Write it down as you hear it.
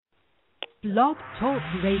Blog Talk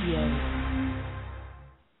Radio.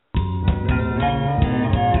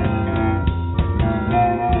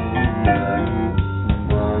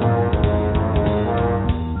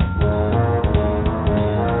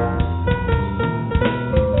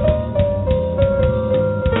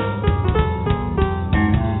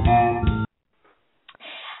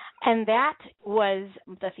 And that was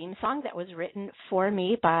the theme song that was written for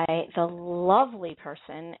me by the lovely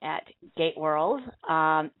person at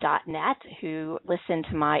gateworld.net who listened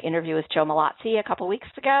to my interview with Joe Malazzi a couple weeks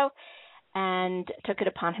ago and took it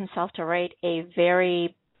upon himself to write a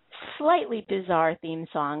very slightly bizarre theme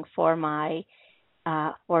song for my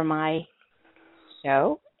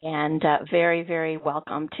show, and very, very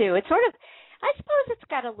welcome too. It's sort of, I suppose it's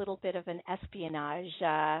got a little bit of an espionage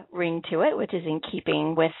ring to it, which is in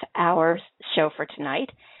keeping with our show for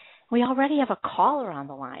tonight. We already have a caller on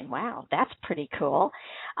the line. Wow, that's pretty cool.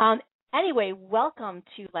 Anyway, welcome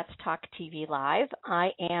to Let's Talk TV Live.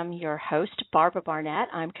 I am your host, Barbara Barnett.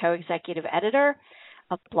 I'm co-executive editor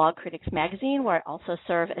of Blog Critics Magazine, where I also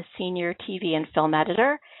serve as senior TV and film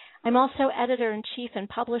editor. I'm also editor-in-chief and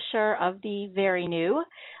publisher of the very new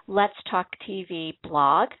Let's Talk TV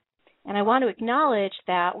blog. And I want to acknowledge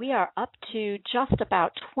that we are up to just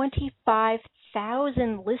about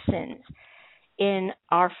 25,000 listens in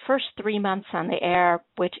our first 3 months on the air,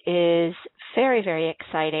 which is very, very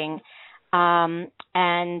exciting. And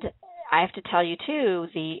I have to tell you, too,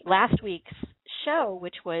 the last week's show,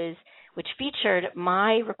 which featured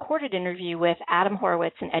my recorded interview with Adam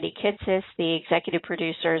Horowitz and Eddie Kitsis, the executive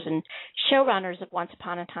producers and showrunners of Once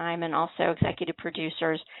Upon a Time, and also executive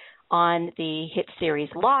producers on the hit series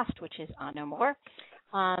Lost, which is on no more,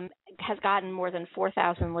 has gotten more than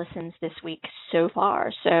 4,000 listens this week so far.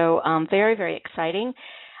 So very, very exciting.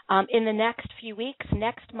 In the next few weeks,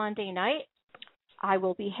 next Monday night, I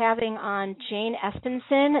will be having on Jane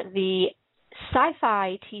Espenson, the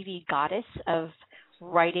sci-fi TV goddess of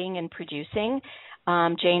writing and producing.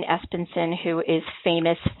 Jane Espenson, who is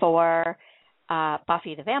famous for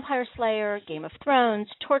Buffy the Vampire Slayer, Game of Thrones,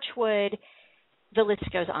 Torchwood. The list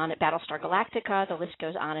goes on at Battlestar Galactica. The list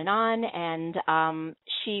goes on. And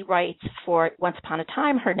she writes for Once Upon a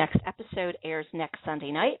Time. Her next episode airs next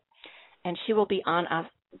Sunday night, and she will be on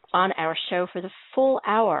our show for the full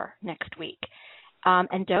hour next week.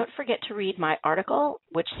 And don't forget to read my article,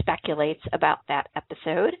 which speculates about that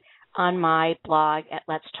episode, on my blog at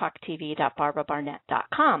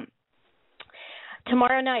letstalktv.barbarabarnett.com.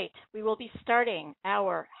 Tomorrow night, we will be starting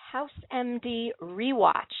our House MD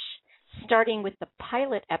rewatch, starting with the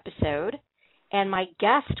pilot episode, and my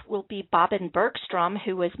guest will be Bobbin Bergstrom,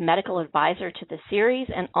 who was medical advisor to the series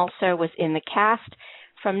and also was in the cast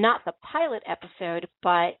from not the pilot episode,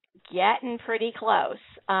 but getting pretty close.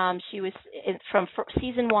 She was from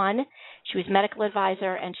season 1. She was medical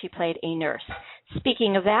advisor, and she played a nurse.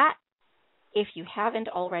 Speaking of that, if you haven't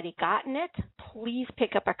already gotten it, please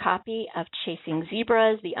pick up a copy of Chasing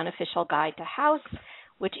Zebras, the unofficial guide to House,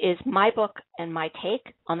 which is my book and my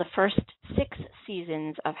take on the first 6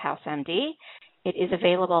 seasons of House MD. It is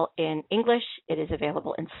available in English. It is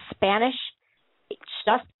available in Spanish. It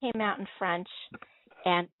just came out in French,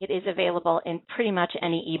 and it is available in pretty much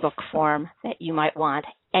any ebook form that you might want,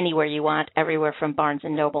 anywhere you want, everywhere from Barnes &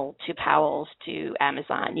 Noble to Powell's to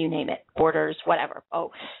Amazon, you name it, Borders, whatever.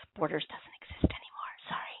 Oh, Borders doesn't exist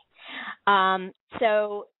anymore, sorry.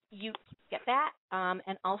 So you get that,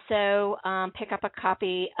 and also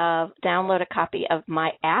download a copy of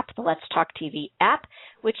my app, the Let's Talk TV app,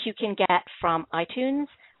 which you can get from iTunes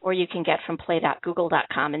or you can get from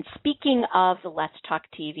play.google.com. And speaking of the Let's Talk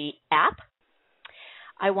TV app,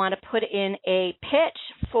 I want to put in a pitch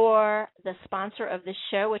for the sponsor of this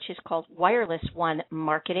show, which is called Wireless One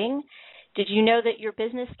Marketing. Did you know that your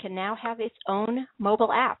business can now have its own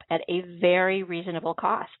mobile app at a very reasonable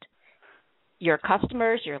cost? Your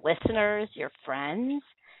customers, your listeners, your friends,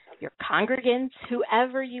 your congregants,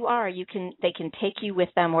 whoever you are, they can take you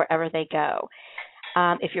with them wherever they go.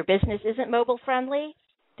 If your business isn't mobile friendly,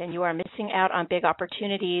 then you are missing out on big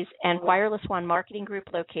opportunities, and Wireless One Marketing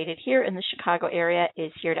Group, located here in the Chicago area,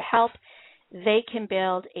 is here to help. They can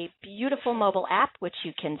build a beautiful mobile app, which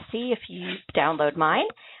you can see if you download mine,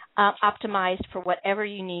 optimized for whatever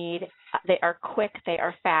you need. They are quick. They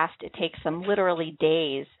are fast. It takes them literally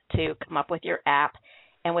days to come up with your app,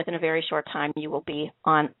 and within a very short time, you will be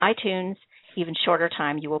on iTunes. Even shorter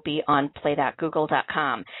time, you will be on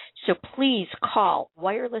play.google.com. So please call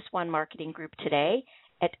Wireless One Marketing Group today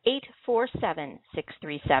at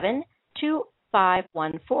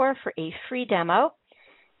 847-637-2514 for a free demo.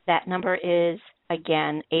 That number is,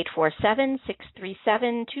 again,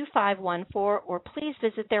 847-637-2514, or please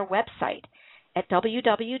visit their website at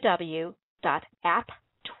www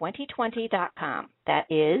www.app2020.com. That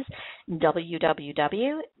is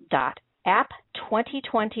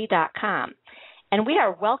www.app2020.com. And we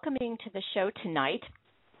are welcoming to the show tonight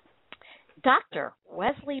Dr.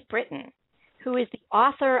 Wesley Britton, who is the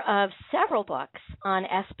author of several books on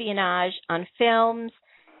espionage, on films,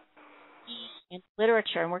 and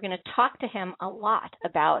literature, and we're going to talk to him a lot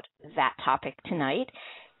about that topic tonight.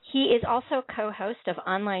 He is also co-host of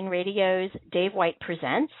online radio's Dave White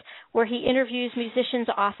Presents, where he interviews musicians,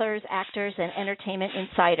 authors, actors, and entertainment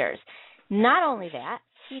insiders. Not only that,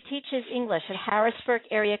 he teaches English at Harrisburg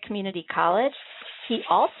Area Community College. He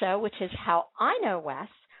also, which is how I know Wes,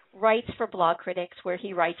 writes for Blog Critics, where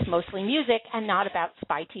he writes mostly music and not about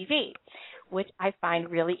spy TV, which I find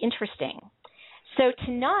really interesting. So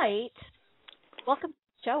tonight, welcome to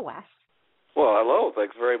the show, Wes. Well, hello.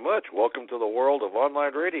 Thanks very much. Welcome to the world of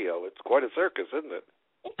online radio. It's quite a circus, isn't it?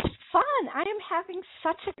 It's fun. I am having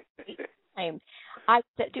such a great time. I'm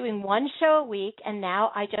doing one show a week, and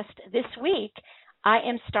now this week, I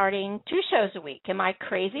am starting 2 shows a week. Am I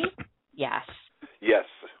crazy? Yes. Yes,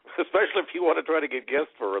 especially if you want to try to get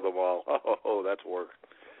guests for them all. Oh, that's work.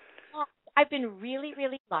 I've been really,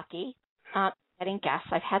 really lucky getting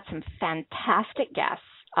guests. I've had some fantastic guests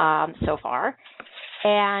so far.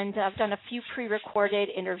 And I've done a few pre-recorded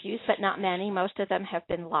interviews, but not many. Most of them have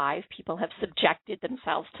been live. People have subjected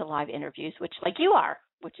themselves to live interviews, which, like you are,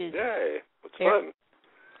 which is... Yay, it's fun.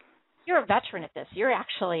 You're a veteran at this. You're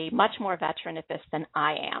actually much more veteran at this than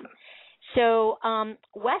I am. So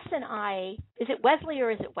Wes and I, is it Wesley or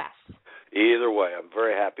is it Wes? Either way. I'm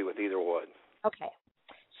very happy with either one. Okay.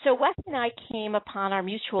 So Wes and I came upon our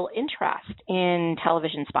mutual interest in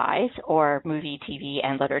television spies, or movie, TV,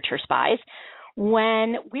 and literature spies,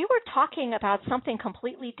 when we were talking about something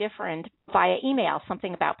completely different via email,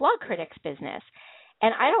 something about Blog Critics business.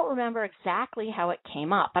 And I don't remember exactly how it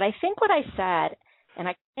came up, but I think what I said, and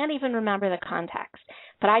I can't even remember the context,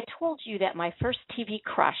 but I told you that my first TV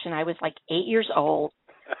crush, and I was like 8 years old,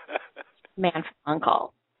 Man From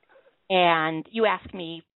U.N.C.L.E. And you asked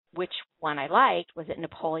me which one I liked. Was it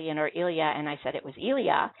Napoleon or Illya? And I said it was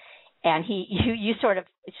Illya. And you sort of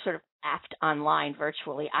laughed online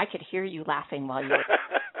virtually. I could hear you laughing while you were.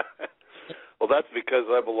 Well, that's because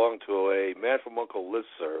I belong to a Man From U.N.C.L.E.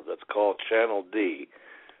 listserv that's called Channel D.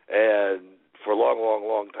 And for a long, long,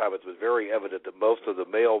 long time, it's been very evident that most of the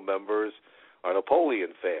male members are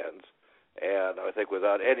Napoleon fans. And I think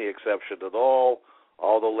without any exception at all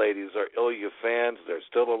the ladies are Illya fans. They're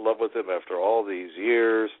still in love with him after all these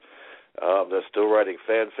years. They're still writing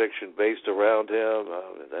fan fiction based around him.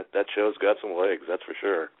 That show's got some legs, that's for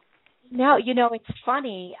sure. No, it's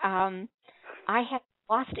funny. I had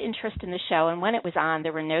lost interest in the show, and when it was on,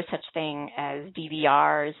 there were no such thing as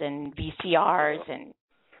DVRs and VCRs and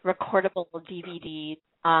recordable DVDs.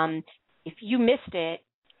 If you missed it,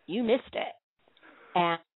 you missed it.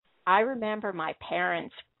 And I remember my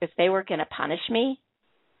parents, if they were going to punish me,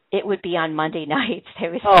 it would be on Monday nights. They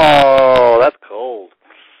would say, "Oh, that's cold.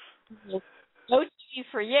 No TV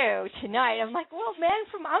for you tonight." I'm like, "Well, Man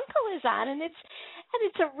From U.N.C.L.E. is on, and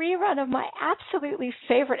it's a rerun of my absolutely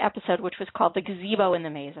favorite episode, which was called The Gazebo in the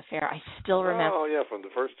Maze Affair." I still remember. Oh, yeah, from the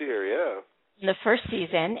first year, yeah. In the first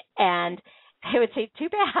season, and I would say, "Too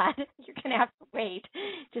bad, you're going to have to wait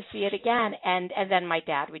to see it again." And then my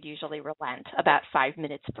dad would usually relent about 5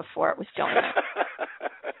 minutes before it was going on.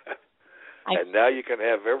 And now you can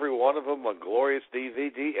have every one of them on glorious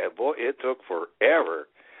DVD, and boy, it took forever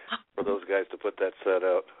for those guys to put that set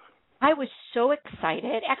out. I was so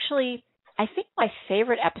excited. Actually, I think my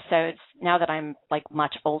favorite episodes, now that I'm like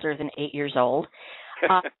much older than 8 years old,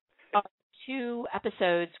 are 2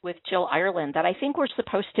 episodes with Jill Ireland that I think were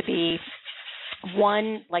supposed to be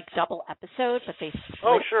one like double episode, but they split.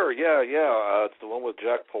 Oh, sure, yeah. It's the one with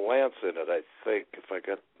Jack Palance in it, I think. If I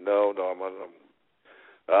got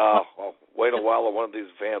I'll wait a while, and one of these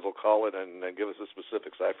fans will call in and give us the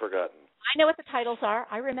specifics. I've forgotten. I know what the titles are.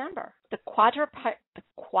 I remember. The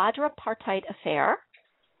Quadripartite Affair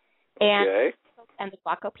and the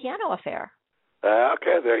Guaco Piano Affair.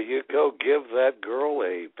 Okay, there you go. Give that girl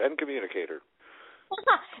a pen communicator.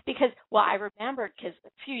 Because, I remembered because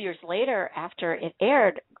a few years later after it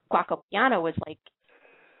aired, Guaco Piano was like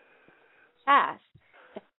chess.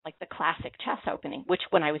 Like the classic chess opening, which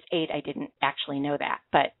when I was 8, I didn't actually know that.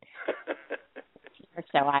 But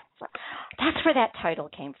that's where that title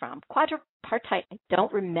came from. Quadripartite, I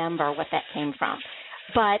don't remember what that came from.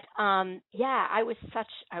 But, I was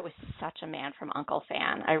such a Man From U.N.C.L.E.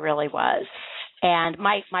 fan. I really was. And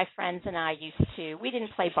my friends and I we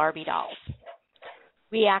didn't play Barbie dolls.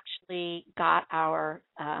 We actually got our,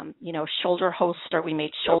 shoulder holster. We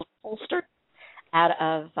made shoulder holster out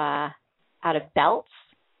of out of belts,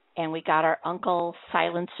 and we got our uncle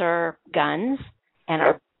silencer guns and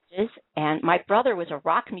our badges. And my brother was a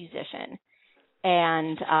rock musician,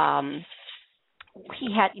 and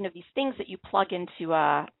he had, these things that you plug into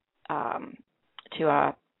an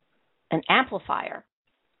amplifier,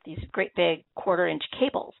 these great big 1/4-inch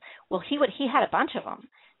cables. Well, he had a bunch of them.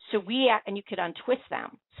 So and you could untwist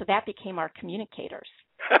them. So that became our communicators.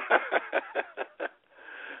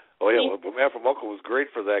 Oh, yeah. Well, Man From U.N.C.L.E. was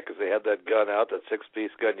great for that because they had that gun out, that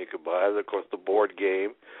 6-piece gun you could buy. And, of course, the board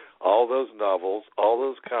game, all those novels, all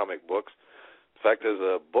those comic books. In fact, there's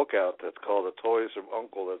a book out that's called The Toys from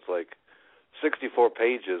U.N.C.L.E. that's like 64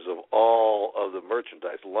 pages of all of the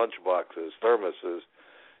merchandise, lunchboxes, thermoses,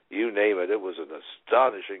 you name it. It was an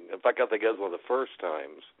astonishing. In fact, I think it was one of the first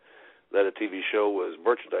times that a TV show was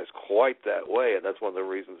merchandised quite that way, and that's one of the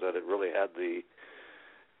reasons that it really had the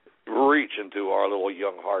reach into our little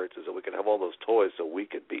young hearts, is that we could have all those toys so we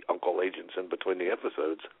could be Uncle agents in between the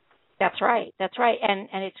episodes. That's right. And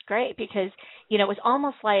it's great because, it was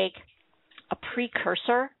almost like a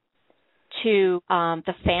precursor to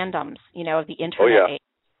the fandoms, of the internet age.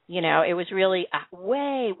 It was really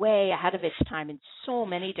way, way ahead of its time in so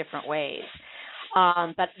many different ways.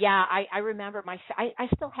 But yeah, I remember I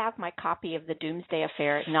still have my copy of the Doomsday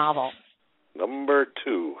Affair novel. Number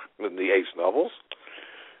 2 in the Ace novels.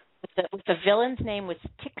 With the villain's name was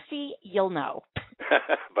Tixie You'll-Know.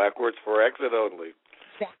 Backwards for exit only.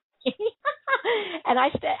 And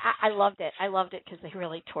I loved it. I loved it because they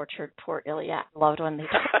really tortured poor Illya. I loved when they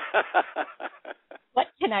did. What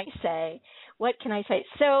can I say?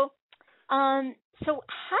 So, how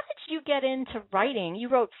did you get into writing?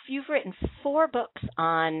 You've written 4 books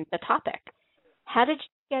on the topic. How did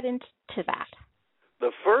you get into that?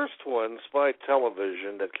 The first one, Spy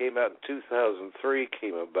Television, that came out in 2003,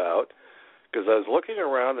 came about because I was looking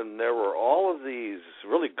around and there were all of these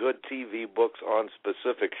really good TV books on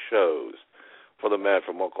specific shows for the Man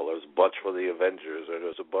From U.N.C.L.E. There was a bunch for the Avengers, and there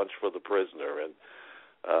was a bunch for the Prisoner, and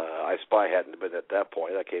I Spy hadn't been at that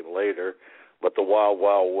point. That came later, but the Wild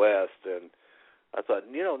Wild West, and I thought,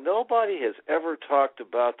 nobody has ever talked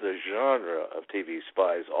about the genre of TV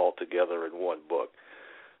spies all together in one book.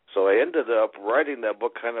 So I ended up writing that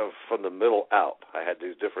book kind of from the middle out. I had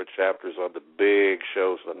these different chapters on the big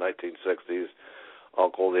shows from the 1960s,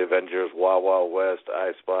 U.N.C.L.E., The Avengers, Wild Wild West,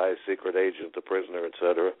 I Spy, Secret Agent, The Prisoner,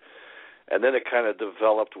 etc. And then it kind of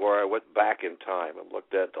developed where I went back in time and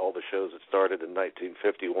looked at all the shows that started in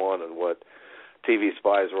 1951 and what TV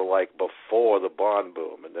spies were like before the Bond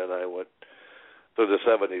boom. And then I went through the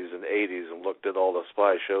 70s and 80s and looked at all the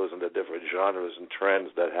spy shows and the different genres and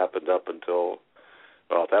trends that happened up until,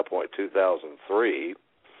 at that point, 2003.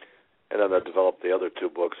 And then I developed the other 2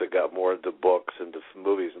 books that got more into books and into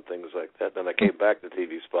movies and things like that. Then I came back to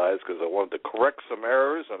TV Spies because I wanted to correct some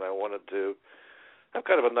errors and I wanted to have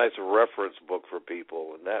kind of a nice reference book for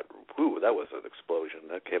people. And that was an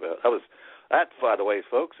explosion. That came out. That, by the way,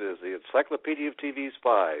 folks, is the Encyclopedia of TV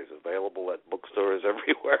Spies, available at bookstores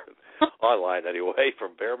everywhere, online anyway,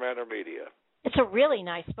 from Bear Manor Media. It's a really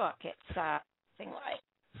nice book. It's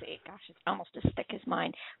it's almost as thick as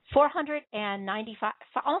mine. 495,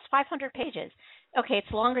 almost 500 pages. Okay,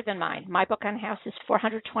 it's longer than mine. My book on House is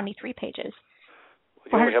 423 pages.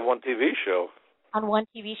 You only have one TV show. On one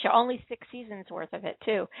TV show, only 6 seasons worth of it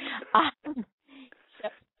too.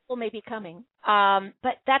 So may be coming.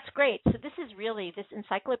 But that's great. So this is really this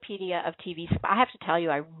Encyclopedia of TV. I have to tell you,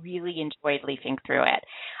 I really enjoyed leafing through it.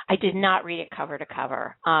 I did not read it cover to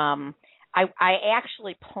cover. I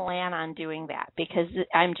actually plan on doing that because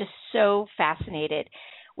I'm just so fascinated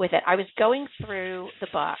with it. I was going through the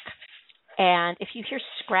book, and if you hear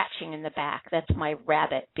scratching in the back, that's my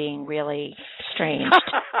rabbit being really strange.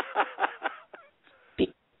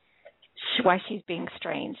 Why she's being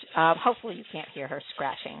strange. Hopefully you can't hear her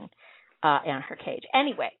scratching in her cage.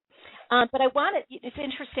 Anyway, but it's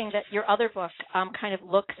interesting that your other book kind of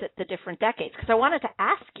looks at the different decades, because I wanted to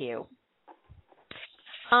ask you,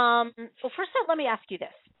 well, first let me ask you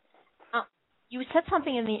this. You said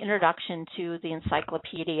something in the introduction to the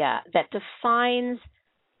encyclopedia that defines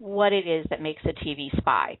what it is that makes a TV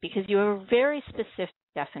spy, because you have a very specific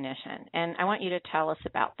definition, and I want you to tell us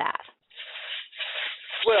about that.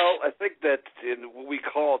 Well, I think that what we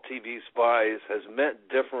call TV spies has meant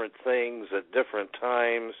different things at different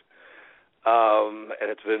times, and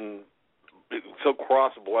it's been so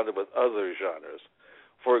cross-blended with other genres.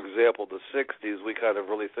 For example, the 60s we kind of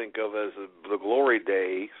really think of as the glory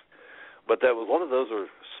days, but that was one of those were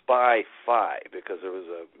spy-fi, because there was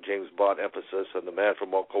a James Bond emphasis on the Man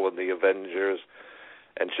From U.N.C.L.E. and the Avengers,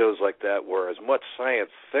 and shows like that were as much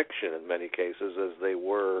science fiction in many cases as they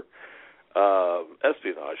were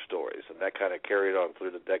espionage stories, and that kind of carried on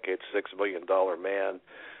through the decade. $6 Million Man.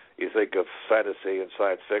 You think of fantasy and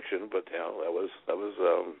science fiction, but that was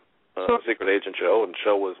a secret agent show, and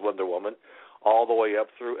show was Wonder Woman, all the way up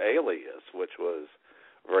through Alias, which was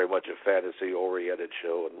very much a fantasy-oriented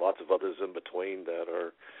show, and lots of others in between that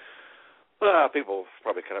are people have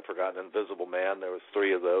probably kind of forgotten. Invisible Man, there was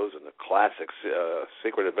 3 of those, and the classic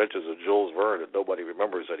Secret Adventures of Jules Verne that nobody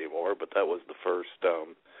remembers anymore, but that was the first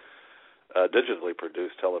digitally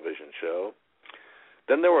produced television show.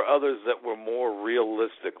 Then there were others that were more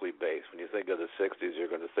realistically based. When you think of the 60s, you're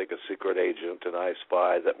going to think of Secret Agent and I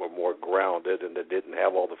Spy that were more grounded and that didn't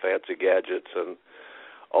have all the fancy gadgets and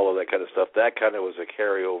all of that kind of stuff. That kind of was a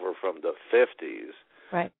carryover from the 50s,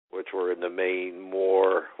 right, which were in the main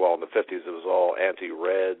more, well, in the 50s it was all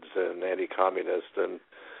anti-Reds and anti-communist, and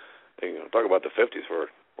talk about the 50s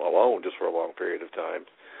just for a long period of time.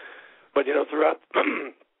 But, throughout,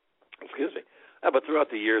 excuse me, but throughout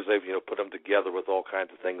the years, they've put them together with all kinds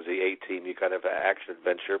of things. The A-Team, you kind of action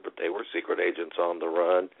adventure, but they were secret agents on the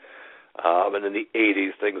run. And in the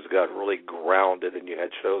 80s, things got really grounded, and you had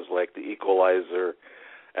shows like The Equalizer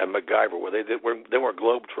and MacGyver, where they weren't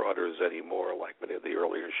globetrotters anymore like many of the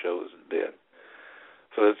earlier shows had been.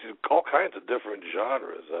 So there's all kinds of different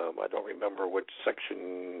genres. I don't remember which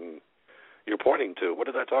section you're pointing to. What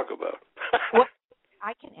did I talk about? Well,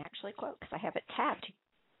 I can actually quote because I have it tabbed.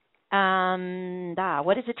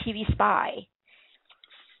 What is a TV spy?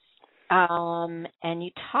 And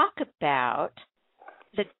you talk about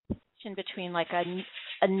the distinction between like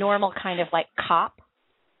a normal kind of like cop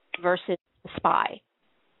versus a spy.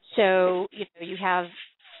 So, you have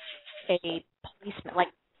a policeman, like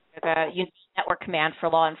a network command for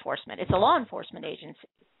law enforcement. It's a law enforcement agency.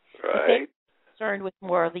 Right. They're concerned with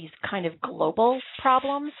more of these kind of global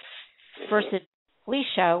problems versus police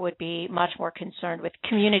show would be much more concerned with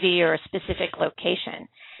community or a specific location.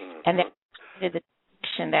 And then the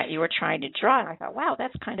distinction that you were trying to draw, and I thought, wow,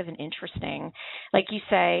 that's kind of an interesting, like you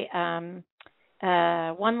say,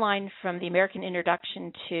 one line from the American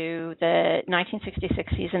introduction to the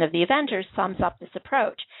 1966 season of The Avengers sums up this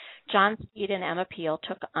approach. John Steed and Emma Peel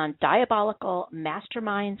took on diabolical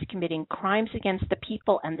masterminds committing crimes against the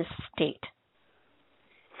people and the state.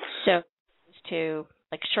 So, to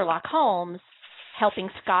like Sherlock Holmes, helping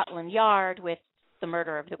Scotland Yard with the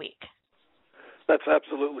murder of the week. That's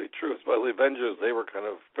absolutely true. Well, the Avengers, they were kind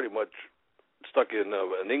of pretty much stuck in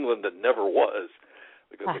England that never was,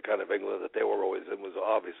 because the kind of England that they were always in was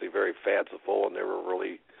obviously very fanciful, and they were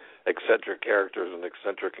really eccentric characters and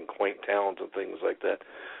eccentric and quaint towns and things like that.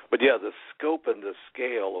 But yeah, the scope and the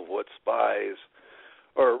scale of what spies,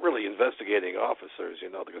 or really investigating officers,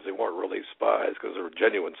 because they weren't really spies, because they were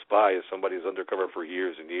genuine spies. Somebody who's undercover for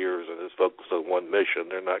years and years and is focused on one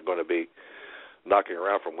mission. They're not going to be knocking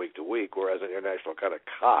around from week to week, whereas an international kind of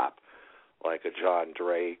cop, like a John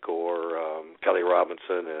Drake or Kelly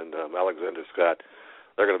Robinson and Alexander Scott,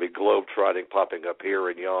 they're going to be globe-trotting, popping up here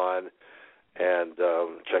and yon, and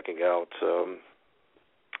checking out,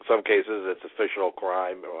 some cases it's official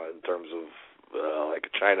crime in terms of like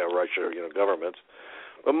China, Russia, governments.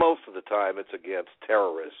 But most of the time it's against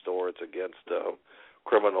terrorists, or it's against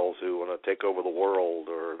criminals who want to take over the world,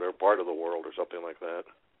 or they're part of the world, or something like that.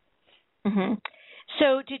 Mm-hmm.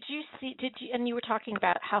 So and you were talking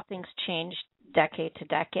about how things changed decade to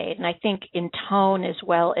decade, and I think in tone as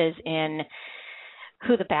well as in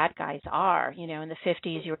who the bad guys are. In the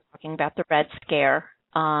 50s you were talking about the Red Scare,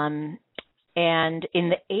 and in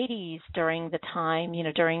the 80s during the time,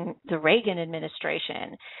 during the Reagan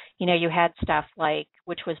administration, you had stuff like,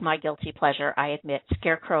 which was my guilty pleasure, I admit,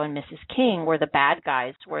 Scarecrow and Mrs King, where the bad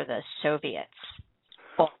guys were the Soviets.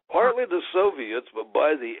 Partly the Soviets, but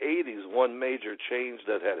by the 80s, one major change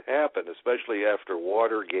that had happened, especially after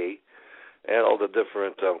Watergate and all the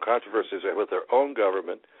different controversies with their own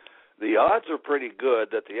government, the odds are pretty good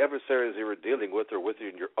that the adversaries you were dealing with are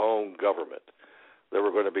within your own government. There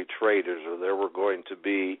were going to be traitors, or there were going to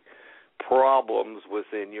be problems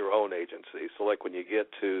within your own agency. So like when you get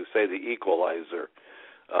to, say, The Equalizer,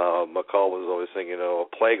 McCall was always saying, a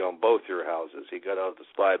plague on both your houses. He got out of the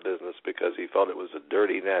spy business because he felt it was a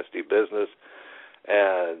dirty, nasty business,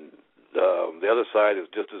 and the other side is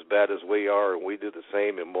just as bad as we are, and we do the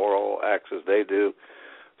same immoral acts as they do.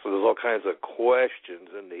 So there's all kinds of questions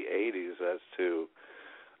in the 80s as to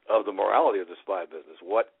of the morality of the spy business.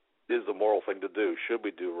 What is the moral thing to do? Should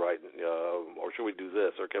we do right, or should we do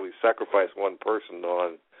this, or can we sacrifice one person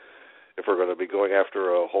on if we're going to be going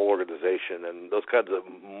after a whole organization? And those kinds of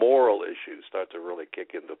moral issues start to really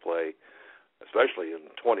kick into play, especially in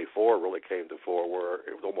 24 really came to fore, where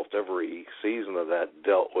almost every season of that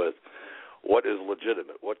dealt with what is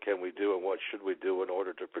legitimate, what can we do, and what should we do in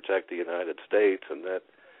order to protect the United States, and that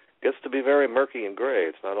gets to be very murky and gray.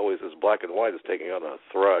 It's not always as black and white as taking on a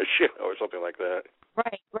thrush, or something like that.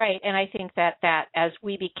 Right. And I think that as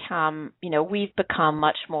we become, we've become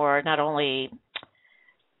much more not only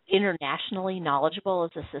internationally knowledgeable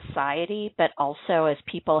as a society, but also as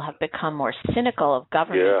people have become more cynical of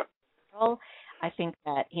government. Yeah. I think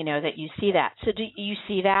that, that you see that. So do you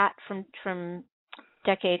see that from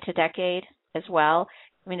decade to decade as well?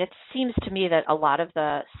 I mean, it seems to me that a lot of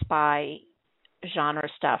the spy genre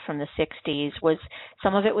stuff from the 60s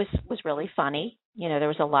some of it was really funny. There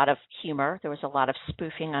was a lot of humor. There was a lot of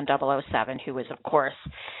spoofing on 007, who was, of course,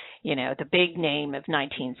 the big name of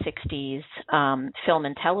 1960s film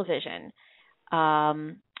and television.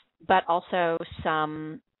 But also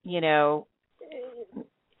some,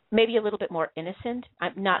 maybe a little bit more innocent,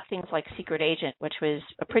 not things like Secret Agent, which was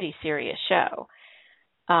a pretty serious show.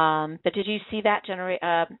 But did you see that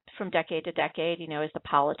from decade to decade, as the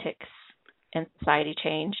politics and society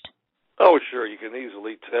changed? Oh, sure. You can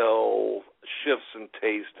easily tell shifts in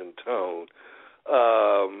taste and tone.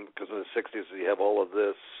 Because in the 60s you have all of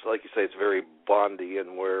this, like you say, it's very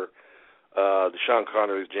Bondian, where the Sean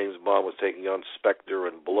Connery's James Bond was taking on Spectre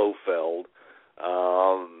and Blofeld.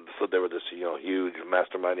 So they were this, huge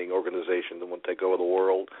masterminding organization that would take over the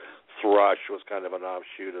world. Thrush was kind of an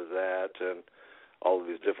offshoot of that, and all of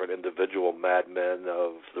these different individual madmen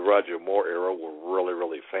of the Roger Moore era were really,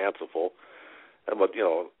 really fanciful. And but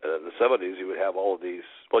in the 70s you would have all of these.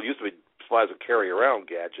 Well, it used to be spies would carry around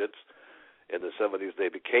gadgets. In the 70s, they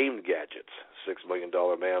became gadgets. $6 Million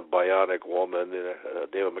Man, Bionic Woman,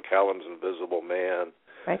 David McCallum's Invisible Man.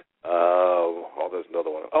 Right. There's another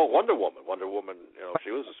one. Oh, Wonder Woman. Wonder Woman,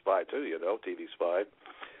 she was a spy too, TV spy.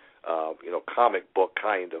 Comic book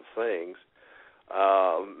kind of things.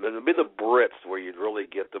 And it'd be the Brits where you'd really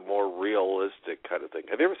get the more realistic kind of thing.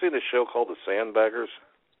 Have you ever seen a show called The Sandbaggers?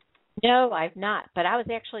 No, I've not. But I was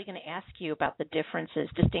actually going to ask you about the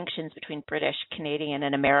distinctions between British, Canadian,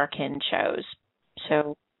 and American shows.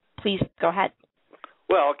 So please go ahead.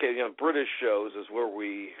 Well, okay, British shows is where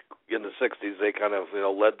in the 60s, they kind of,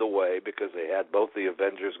 led the way because they had both the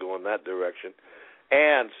Avengers going that direction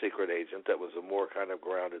and Secret Agent. That was a more kind of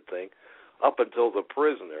grounded thing up until The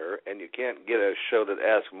Prisoner, and you can't get a show that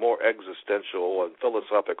asks more existential and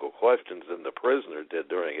philosophical questions than The Prisoner did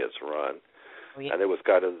during its run. Oh, yeah. And it was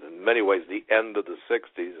kind of, in many ways, the end of the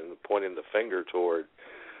 60s and pointing the finger toward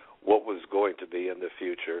what was going to be in the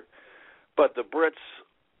future. But the Brits,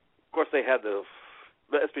 of course, they had the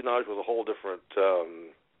espionage was a whole different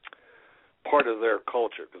part of their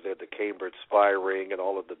culture because they had the Cambridge spy ring and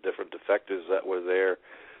all of the different defectives that were there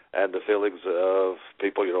and the feelings of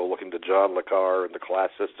people, looking to John le Carre and the class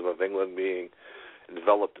system of England being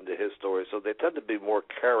enveloped into his story. So they tend to be more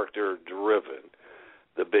character-driven.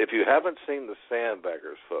 If you haven't seen The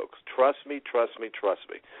Sandbaggers, folks, trust me.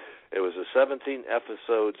 It was a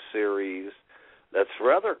 17-episode series that's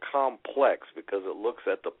rather complex because it looks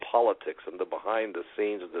at the politics and the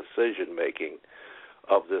behind-the-scenes decision-making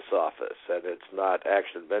of this office, and it's not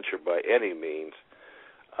action-adventure by any means.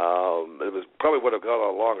 It probably would have gone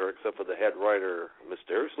on longer, except for the head writer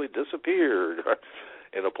mysteriously disappeared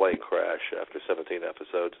in a plane crash after 17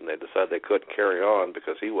 episodes, and they decided they couldn't carry on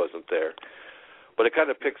because he wasn't there. But it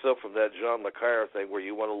kind of picks up from that John le Carre thing where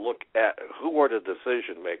you want to look at who are the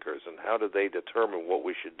decision makers and how did they determine what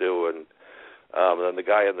we should do. And then the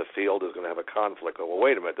guy in the field is going to have a conflict. Well,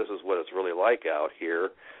 wait a minute, this is what it's really like out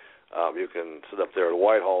here. You can sit up there at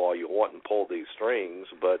Whitehall all you want and pull these strings,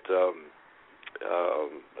 but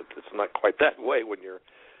it's not quite that way when you're,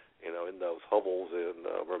 in those hovels in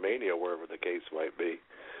Romania, wherever the case might be.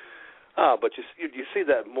 But you see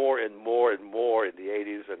that more and more and more in the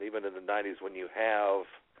 80s and even in the 90s when you have,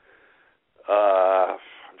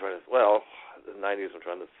 the 90s, I'm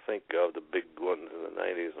trying to think of the big ones in the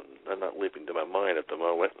 90s, and they're not leaping to my mind at the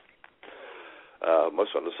moment.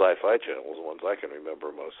 Most on the Sci-Fi Channel was the ones I can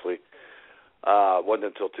remember mostly. Wasn't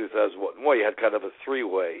until 2001. Well, you had kind of a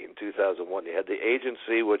three-way in 2001. You had the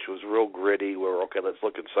Agency, which was real gritty, where, okay, let's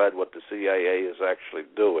look inside what the CIA is actually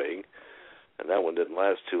doing. And that one didn't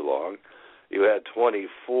last too long. You had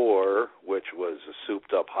 24, which was a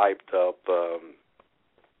souped-up, hyped-up,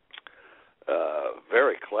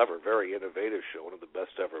 very clever, very innovative show, one of the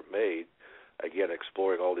best ever made. Again,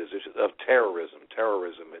 exploring all these issues of terrorism.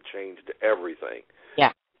 Terrorism had changed everything.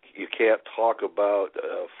 Yeah. You can't talk about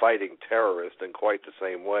fighting terrorists in quite the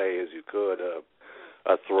same way as you could a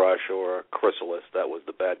Thrush or a Chrysalis. That was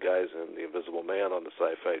the bad guys in The Invisible Man on the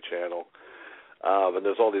Sci-Fi Channel. And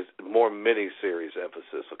there's all these more mini-series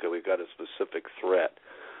emphasis. Okay, we've got a specific threat.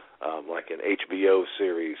 Like an HBO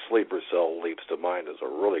series, Sleeper Cell leaps to mind as a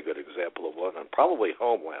really good example of one, and probably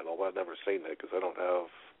Homeland, although I've never seen that because I don't have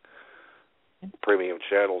premium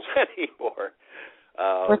channels anymore.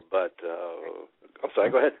 But I'm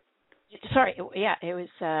sorry, go ahead. Sorry, yeah, it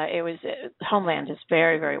was Homeland is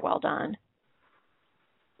very, very well done.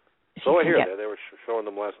 So I hear that. They were showing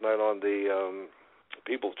them last night on the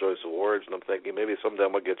People's Choice Awards, and I'm thinking maybe someday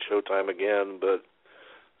I'm going to get Showtime again, but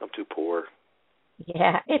I'm too poor.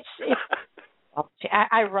 Yeah, it's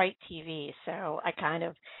I write TV, so I kind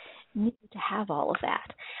of need to have all of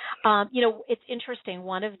that. It's interesting.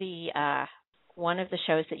 One of the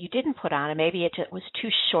shows that you didn't put on, and maybe it was too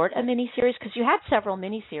short a miniseries, because you had several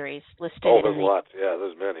miniseries listed. Oh, there's lots. Yeah,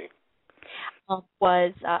 there's many.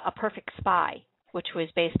 Was A Perfect Spy, which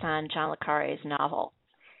was based on John le Carré's novel.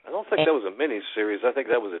 I don't think that was a miniseries. I think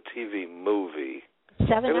that was a TV movie.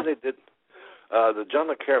 Maybe they did. The John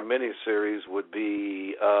le Carré miniseries would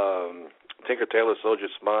be Tinker Tailor Soldier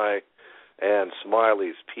Spy and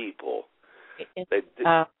Smiley's People. They did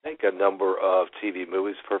make a number of TV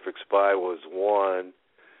movies. Perfect Spy was one.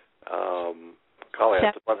 I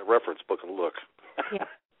have to find a reference book and look. Yeah.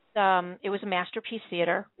 It was a Masterpiece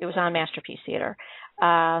Theater. It was on Masterpiece Theater.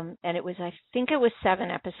 And it was, I think it was 7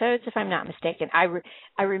 episodes, if I'm not mistaken.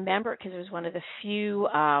 I remember it because it was one of the few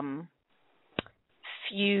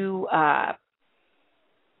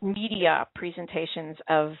media presentations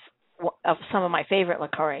of some of my favorite le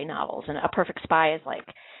Carré novels, and A Perfect Spy is like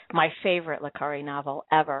my favorite le Carré novel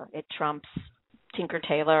ever. It trumps Tinker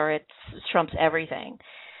Tailor. It trumps everything.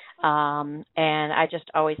 And I just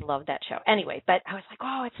always loved that show. Anyway, but I was like,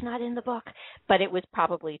 oh, it's not in the book. But it was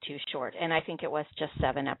probably too short, and I think it was just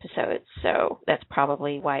 7 episodes, so that's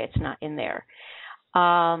probably why it's not in there.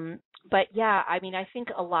 But yeah, I mean, I think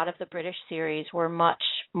a lot of the British series were much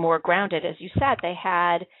more grounded. As you said, they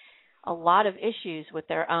had a lot of issues with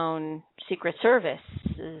their own Secret Service.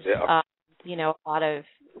 Yeah. A lot of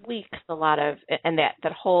leaks, and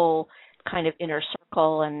that whole kind of inner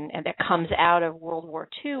circle, and that comes out of World War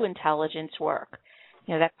II intelligence work.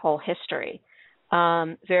 That whole history.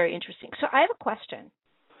 Very interesting. So I have a question.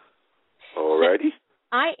 All righty.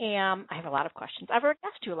 I have a lot of questions. I've already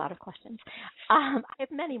asked you a lot of questions. I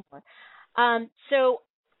have many more. So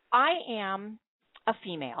I am a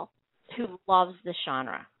female who loves the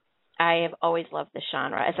genre. I have always loved the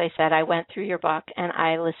genre. As I said, I went through your book and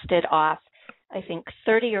I listed off, I think,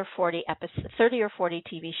 30 or 40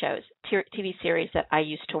 TV shows, TV series that I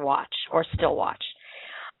used to watch or still watch.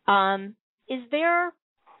 Is there a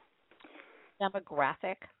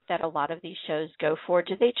demographic that a lot of these shows go for?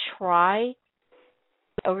 Do they try,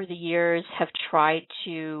 over the years, have tried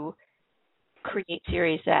to create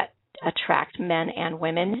series that attract men and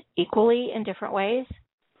women equally in different ways?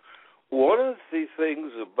 One of the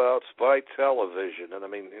things about spy television, and I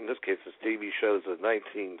mean, in this case, it's TV shows of the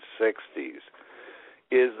 1960s,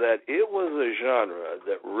 is that it was a genre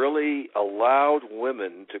that really allowed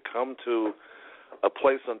women to come to a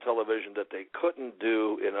place on television that they couldn't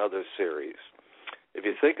do in other series. If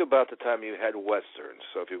you think about the time, you had Westerns,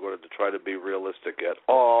 so if you wanted to try to be realistic at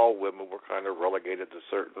all, women were kind of relegated to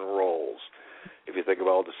certain roles. If you think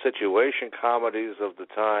about all the situation comedies of the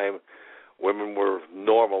time, women were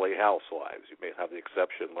normally housewives. You may have the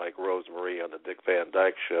exception like Rosemarie on the Dick Van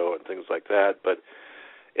Dyke Show and things like that, but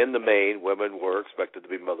in the main, women were expected to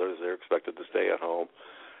be mothers. They were expected to stay at home.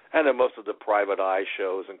 And in most of the private eye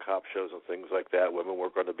shows and cop shows and things like that, women were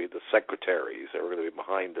going to be the secretaries. They were going to be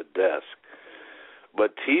behind the desk.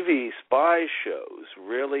 But TV spy shows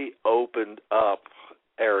really opened up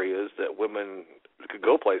areas that women could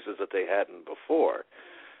go places that they hadn't before.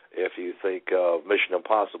 If you think of Mission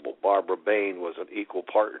Impossible, Barbara Bain was an equal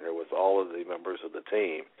partner with all of the members of the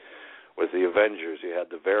team. With the Avengers, you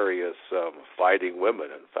had the various fighting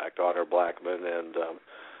women. In fact, Honor Blackman and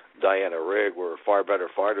Diana Rigg were far better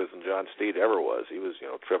fighters than John Steed ever was. He was,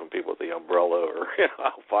 tripping people with the umbrella or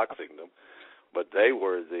outfoxing them. But they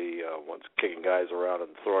were the ones kicking guys around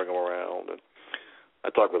and throwing them around. And I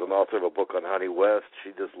talked with an author of a book on Honey West.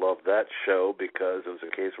 She just loved that show because it was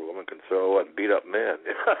a case where women can throw and beat up men.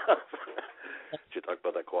 She talked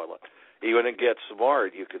about that quite a lot. Even in Get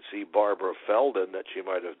Smart, you could see Barbara Feldon that she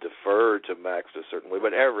might have deferred to Max a certain way,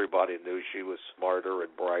 but everybody knew she was smarter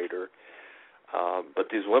and brighter. But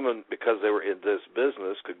these women, because they were in this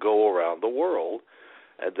business, could go around the world,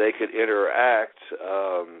 and they could interact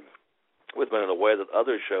with men in a way that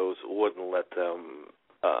other shows wouldn't let them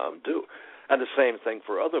do. And the same thing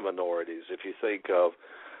for other minorities. If you think of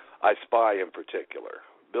I Spy in particular,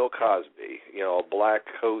 Bill Cosby, a black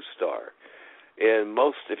co-star.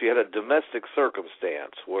 If you had a domestic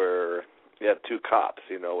circumstance where you had two cops,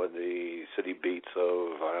 in the city beats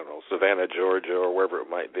of, I don't know, Savannah, Georgia, or wherever it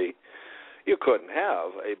might be. You couldn't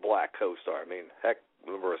have a black co-star. I mean, heck,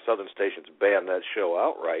 remember Southern stations banned that show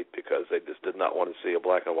outright because they just did not want to see a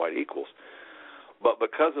black and white equals. But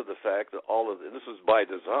because of the fact that and this was by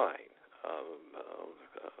design,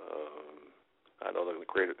 I know the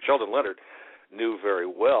creator, Sheldon Leonard, knew very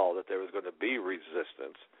well that there was going to be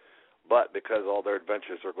resistance, but because all their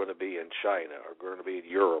adventures are going to be in China, or going to be in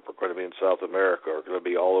Europe, or going to be in South America, or going to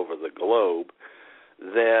be all over the globe,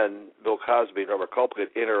 then Bill Cosby and Barbara Culp could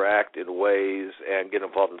interact in ways and get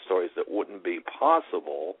involved in stories that wouldn't be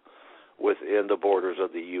possible within the borders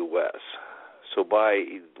of the U.S. So by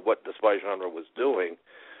what the spy genre was doing,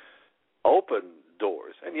 opened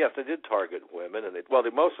doors. And yes, they did target women, and they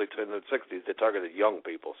mostly, in the 60s, they targeted young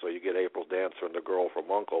people. So you get April Dancer and the girl from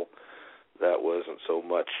U.N.C.L.E. That wasn't so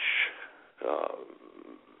much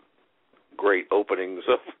great openings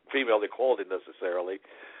of female equality necessarily,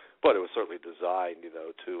 but it was certainly designed,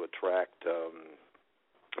 to attract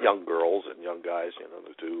young girls and young guys,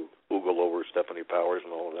 to oogle over Stephanie Powers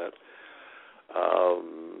and all of that.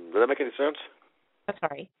 Did that make any sense? I'm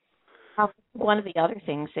sorry. One of the other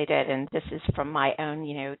things they did, and this is from my own,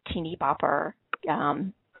 teeny bopper,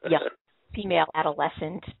 young female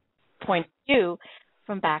adolescent point of view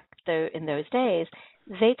from back in those days,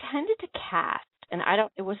 they tended to cast, and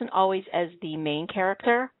it wasn't always as the main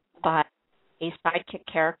character, but a sidekick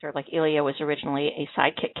character, like Illya was originally a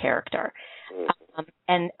sidekick character.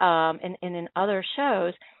 And in other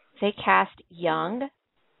shows, they cast young,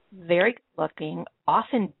 very good-looking,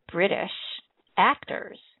 often British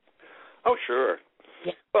actors. Oh, sure.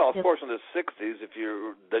 Yeah. Well, of course, in the 60s,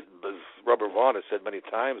 as Barbara Vaughn has said many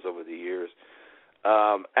times over the years,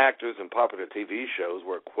 actors in popular TV shows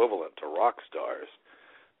were equivalent to rock stars.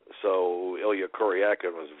 So Illya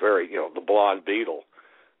Kuriakin was very, the blonde beetle,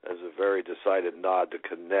 as a very decided nod to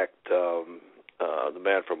connect the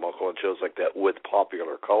Man from U.N.C.L.E. and shows like that with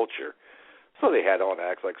popular culture. So they had on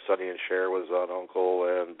acts like Sonny and Cher was on U.N.C.L.E.,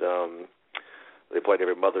 and they played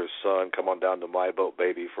Every Mother's Son, Come On Down to My Boat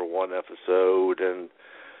Baby for one episode, and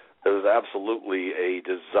there was absolutely a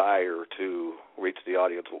desire to reach the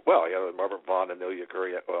audience. Well, Barbara Vaughn and Illya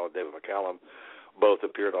Kuriakin, David McCallum, both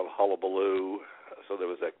appeared on Hullabaloo, so there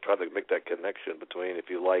was trying to make that connection between, if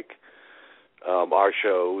you like our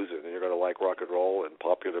shows, and you're going to like rock and roll and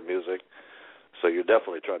popular music, so you're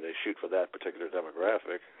definitely trying to shoot for that particular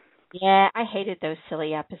demographic. Yeah, I hated those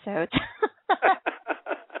silly episodes.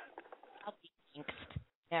 I'll be jinxed.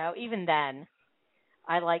 Even then,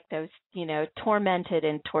 I like those, tormented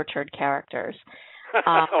and tortured characters.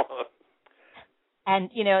 And,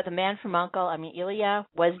 the Man from U.N.C.L.E., I mean, Illya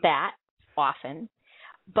was that often.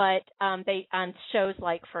 But they, on shows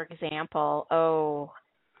like, for example,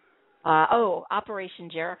 Operation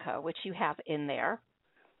Jericho, which you have in there,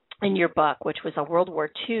 in your book, which was a World War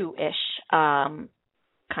II-ish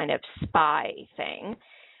kind of spy thing.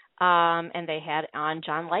 And they had on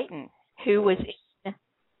John Layton, who was in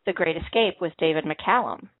The Great Escape with David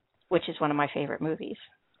McCallum, which is one of my favorite movies.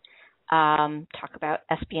 Talk about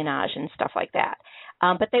espionage and stuff like that.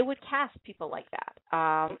 But they would cast people like that.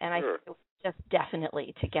 And I think it was just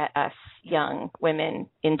definitely to get us young women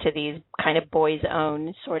into these kind of boys'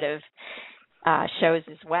 own sort of shows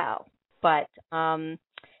as well. But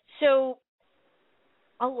so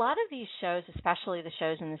a lot of these shows, especially the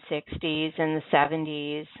shows in the 60s and the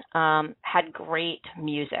 70s, had great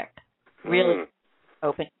music, really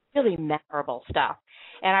open, really memorable stuff.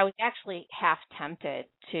 And I was actually half tempted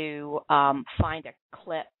to find a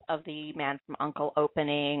clip of the Man from U.N.C.L.E.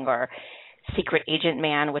 opening or Secret Agent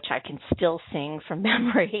Man, which I can still sing from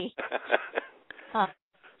memory.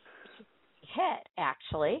 Hit,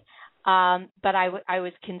 actually. But I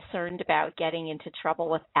was concerned about getting into trouble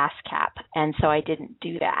with ASCAP, and so I didn't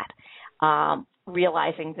do that,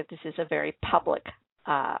 realizing that this is a very public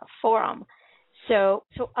forum. So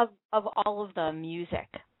of all of the music,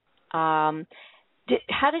 how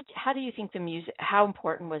do you think the music? How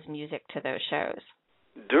important was music to those shows?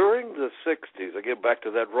 During the 60s, I get back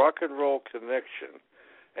to that rock and roll connection,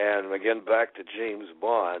 and again back to James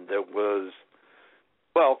Bond. There was,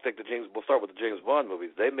 we'll start with the James Bond movies.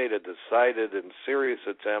 They made a decided and serious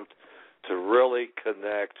attempt to really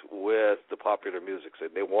connect with the popular music scene.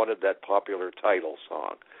 They wanted that popular title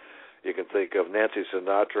song. You can think of Nancy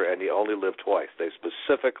Sinatra and You Only Live Twice. They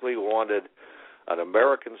specifically wanted an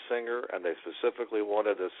American singer, and they specifically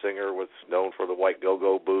wanted a singer known for the white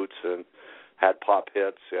go-go boots and had pop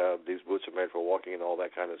hits. These boots are made for walking and all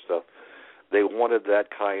that kind of stuff. They wanted that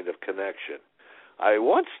kind of connection. I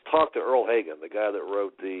once talked to Earl Hagen, the guy that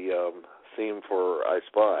wrote the theme for I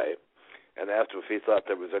Spy, and asked him if he thought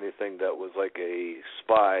there was anything that was like a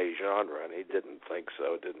spy genre, and he didn't think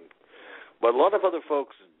so. But a lot of other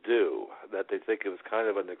folks do, that they think it was kind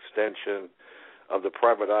of an extension of the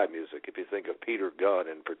private eye music. If you think of Peter Gunn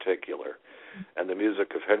in particular, and the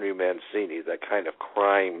music of Henry Mancini, that kind of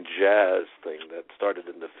crime jazz thing that started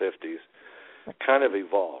in the 50s, kind of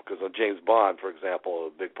evolved. Because on James Bond, for example,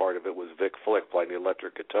 a big part of it was Vic Flick playing the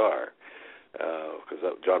electric guitar. Because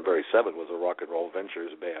John Barry 7 was a rock and roll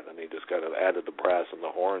ventures band, and he just kind of added the brass and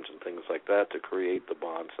the horns and things like that to create the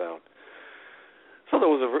Bond sound. So there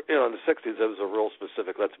was in the 60s, there was a real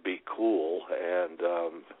specific let's be cool, and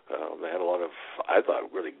they had a lot of, I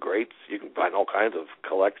thought, really great, you can find all kinds of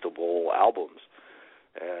collectible albums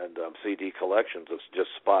and CD collections of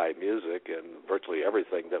just spy music, and virtually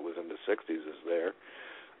everything that was in the 60s is there.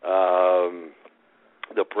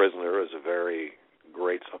 The Prisoner is a very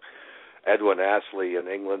great song. Edwin Astley in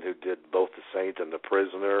England, who did both The Saint and The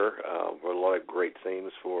Prisoner, were a lot of great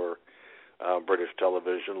themes for British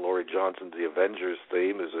television. Laurie Johnson's The Avengers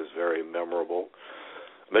theme is very memorable.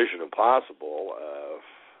 Mission Impossible,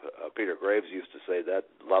 Peter Graves used to say that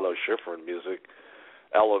Lalo Schifrin music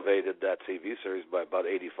elevated that TV series by about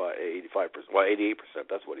 88%,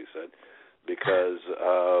 that's what he said, because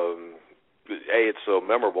it's so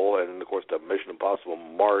memorable, and of course the Mission Impossible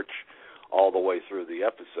march all the way through the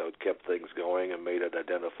episode kept things going and made it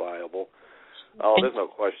identifiable. Oh, there's no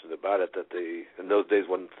question about it that in those days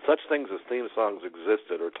when such things as theme songs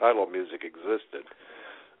existed or title music existed,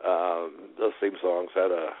 those theme songs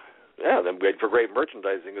had they made for great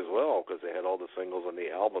merchandising as well, because they had all the singles and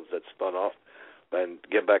the albums that spun off. And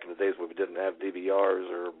get back in the days when we didn't have DVRs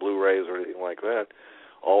or Blu-rays or anything like that,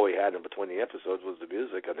 all we had in between the episodes was the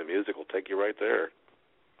music, and the music will take you right there.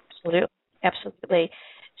 Absolutely.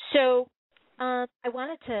 So I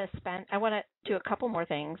want to do a couple more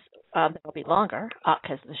things that'll be longer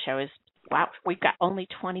because the show is, we've got only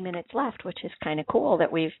 20 minutes left, which is kind of cool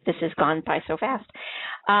that this has gone by so fast.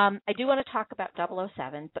 I do want to talk about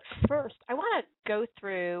 007, but first I want to go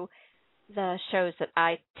through the shows that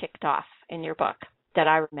I ticked off in your book that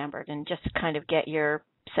I remembered and just kind of get your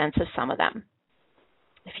sense of some of them,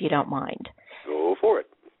 if you don't mind. Go for it.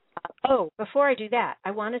 Before I do that,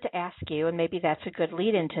 I wanted to ask you, and maybe that's a good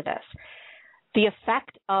lead into this, the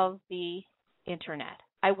effect of the Internet.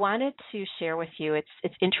 I wanted to share with you,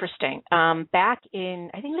 it's interesting. Back in,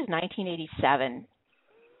 I think it was 1987,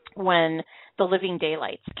 when The Living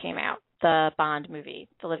Daylights came out, the Bond movie,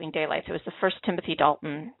 The Living Daylights. It was the first Timothy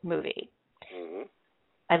Dalton movie. Mm-hmm.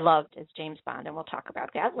 I loved as James Bond, and we'll talk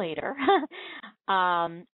about that later.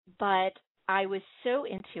 But I was so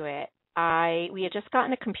into it. We had just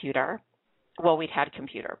gotten a computer. Well, we'd had a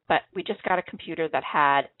computer, but we just got a computer that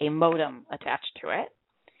had a modem attached to it.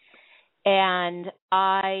 And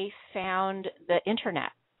I found the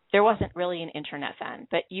Internet. There wasn't really an Internet then,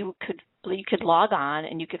 but you could log on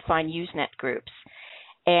and you could find Usenet groups.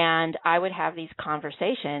 And I would have these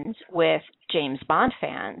conversations with James Bond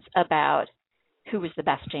fans about who was the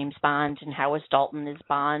best James Bond and how was Dalton as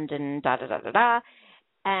Bond and da-da-da-da-da.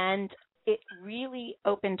 And it really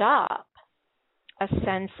opened up a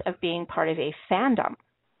sense of being part of a fandom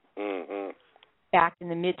back in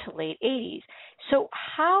the mid to late 80s. So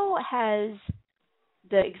how has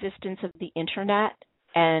the existence of the Internet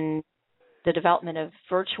and the development of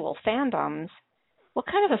virtual fandoms, what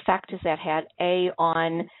kind of effect has that had,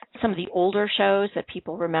 on some of the older shows that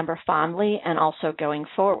people remember fondly and also going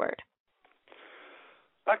forward?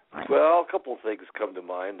 Well, a couple of things come to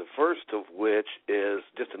mind. The first of which is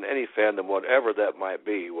just in any fandom, whatever that might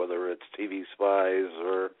be, whether it's TV Spies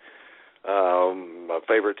or a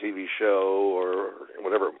favorite TV show or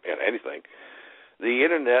whatever, anything. The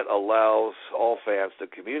Internet allows all fans to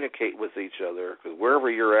communicate with each other, because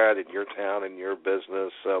wherever you're at in your town, in your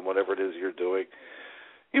business, whatever it is you're doing,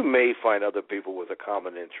 you may find other people with a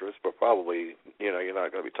common interest, but probably, you're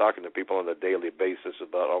not going to be talking to people on a daily basis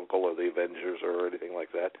about Uncle or the Avengers or anything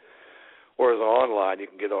like that. Whereas online, you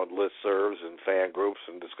can get on listservs and fan groups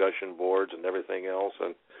and discussion boards and everything else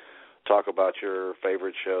and talk about your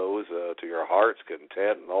favorite shows to your heart's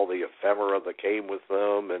content and all the ephemera that came with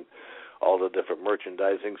them and all the different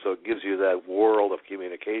merchandising. So it gives you that world of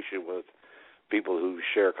communication with people who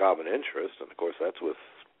share common interests. And, of course, that's with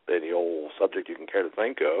any old subject you can care to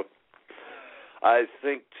think of. I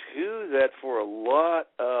think, too, that for a lot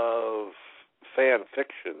of fan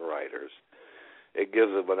fiction writers, it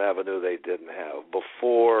gives them an avenue they didn't have.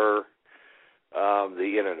 Before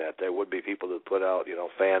the Internet, there would be people that put out,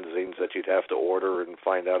 fanzines that you'd have to order and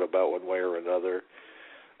find out about one way or another.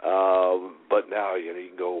 But now, you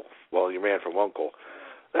can go, your Man From U.N.C.L.E.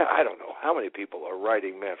 I don't know how many people are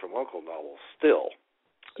writing Man From U.N.C.L.E. novels still.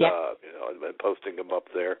 and posting them up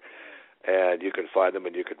there. And you can find them,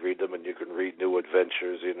 and you can read them, and you can read new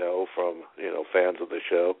adventures, from fans of the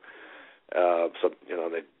show.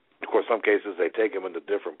 Of course, some cases they take them into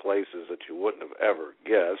different places that you wouldn't have ever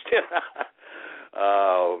guessed.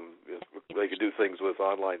 They could do things with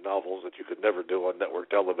online novels that you could never do on network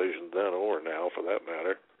television then or now, for that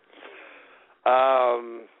matter.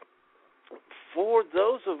 For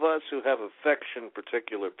those of us who have affection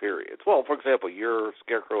particular periods, well, for example, you're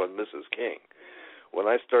Scarecrow and Mrs King. When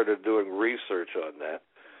I started doing research on that,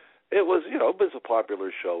 it was, it was a popular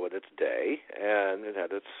show in its day, and it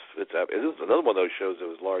had it was another one of those shows that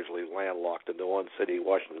was largely landlocked into one city,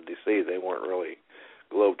 Washington, D.C. They weren't really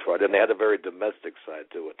globetrotting, and they had a very domestic side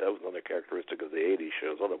to it. That was another characteristic of the 80s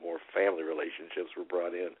shows. A lot more family relationships were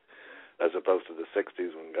brought in, as opposed to the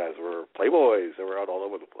 60s when guys were playboys. They were out all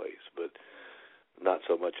over the place, but not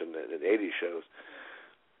so much in the 80s shows.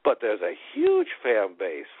 But there's a huge fan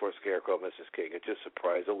base for Scarecrow and Mrs King. It just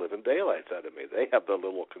surprised the living daylights out of me. They have their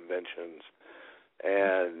little conventions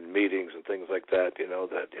and meetings and things like that,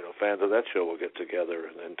 fans of that show will get together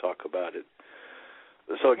and talk about it.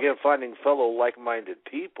 So, again, finding fellow like-minded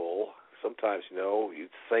people, sometimes, you'd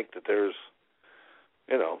think that there's,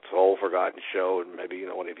 it's an old forgotten show and maybe,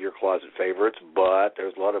 one of your closet favorites, but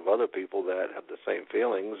there's a lot of other people that have the same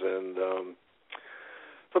feelings and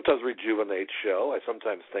sometimes rejuvenate show. I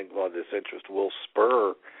sometimes think a lot of this interest will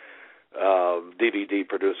spur DVD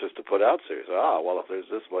producers to put out series. Well, if there's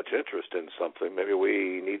this much interest in something, maybe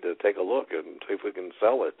we need to take a look and see if we can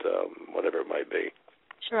sell it, whatever it might be.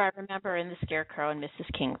 Sure, I remember in the Scarecrow and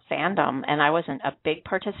Mrs. King fandom, and I wasn't a big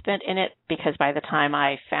participant in it because by the time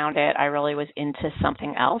I found it, I really was into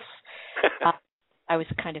something else. I was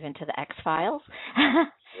kind of into the X-Files.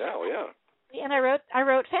 Yeah. And I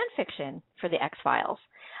wrote fan fiction for the X-Files.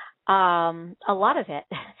 A lot of it.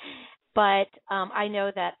 But I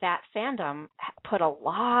know that fandom put a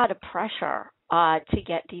lot of pressure to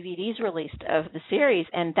get DVDs released of the series,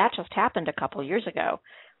 and that just happened a couple years ago,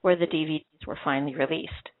 where the DVDs were finally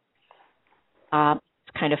released.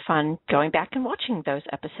 It's kind of fun going back and watching those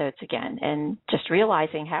episodes again and just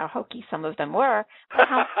realizing how hokey some of them were.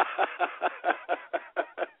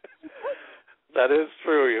 That is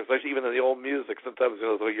true, especially even in the old music. Sometimes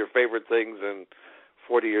your favorite things, and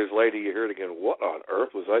 40 years later you hear it again. What on earth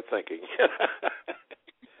was I thinking?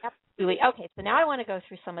 Absolutely. Okay, so now I want to go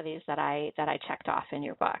through some of these that I checked off in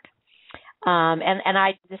your book. And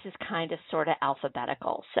this is kind of sort of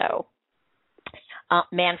alphabetical. So,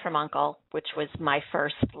 Man From U.N.C.L.E, which was my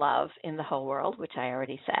first love in the whole world, which I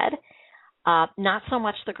already said. Not so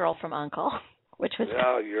much The Girl From U.N.C.L.E, which was...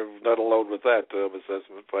 Yeah, you're not alone with that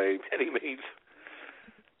assessment by any means.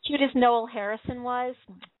 Cute as Noel Harrison was,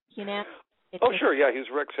 Sure, yeah, he's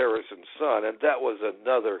Rex Harrison's son, and that was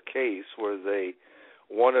another case where they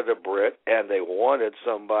wanted a Brit, and they wanted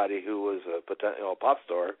somebody who was a potential pop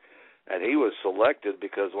star, and he was selected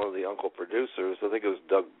because one of the U.N.C.L.E producers, I think it was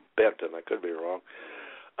Doug Benton, I could be wrong,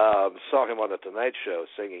 saw him on the Tonight Show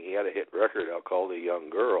singing. He had a hit record out called A Young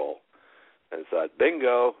Girl, and thought,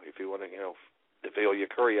 bingo, if you want to, if Illya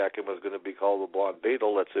Kuriakin was going to be called the Blonde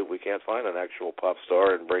Beetle, let's see if we can't find an actual pop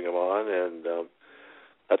star and bring him on, and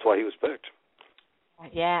that's why he was picked.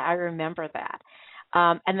 Yeah, I remember that.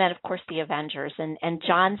 And then, of course, the Avengers. And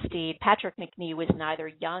John Steed, Patrick McNee was neither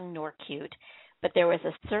young nor cute, but there was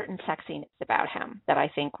a certain sexiness about him that I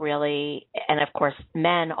think really, and of course,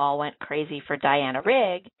 men all went crazy for Diana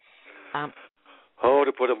Rigg. To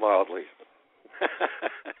put it mildly.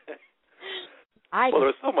 Well,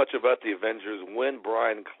 there was so much about the Avengers when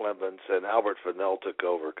Brian Clements and Albert Finnell took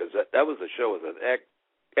over, because that was a show with an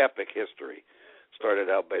epic history. Started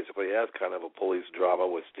out basically as kind of a police drama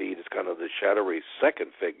with Steed as kind of the shadowy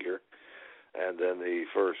second figure, and then the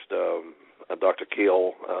first Dr.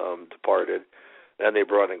 Keel departed. Then they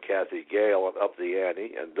brought in Kathy Gale up the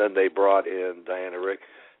ante, and then they brought in Diana Rigg,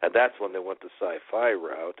 and that's when they went the sci-fi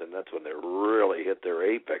route, and that's when they really hit their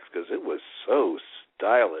apex because it was so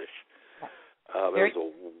stylish. It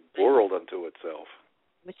was a world unto itself.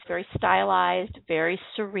 It was very stylized, very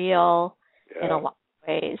surreal in a lot of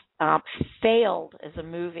ways. Failed as a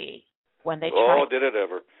movie when they tried. Oh, did it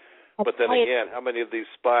ever? But then again, how many of these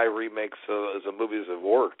spy remakes as a movies have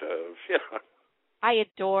worked? I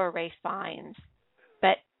adore Ralph Fiennes,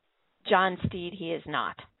 but John Steed, he is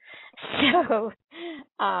not. So,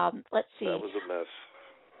 let's see. That was a mess.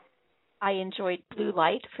 I enjoyed Blue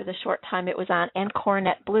Light for the short time it was on, and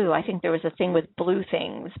Coronet Blue. I think there was a thing with blue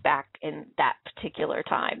things back in that particular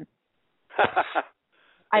time.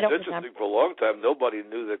 It's interesting. For a long time, nobody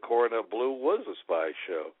knew that Coronet Blue was a spy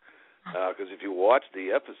show. Because if you watch the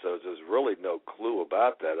episodes, there's really no clue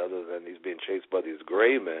about that other than he's being chased by these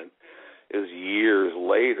gray men. It was years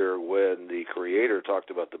later when the creator talked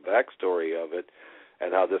about the backstory of it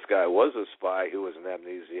and how this guy was a spy who was an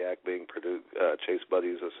amnesiac being chased by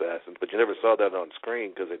these assassins. But you never saw that on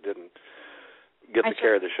screen because they didn't get to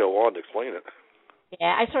carry the show on to explain it.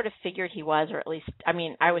 Yeah, I sort of figured he was, or at least, I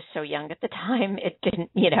mean, I was so young at the time, it didn't,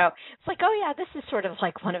 it's like, oh yeah, this is sort of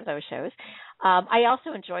like one of those shows. I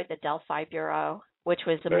also enjoyed the Delphi Bureau, which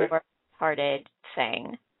was a more hearted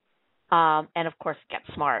thing. And of course, Get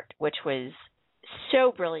Smart, which was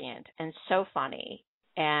so brilliant and so funny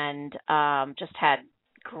and just had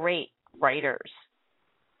great writers.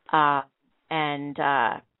 And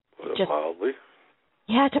just mildly.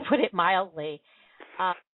 Yeah, to put it mildly.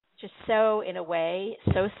 Just so, in a way,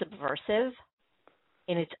 so subversive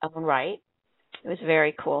in its own right. It was a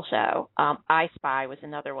very cool show. I Spy was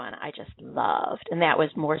another one I just loved, and that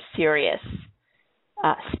was more serious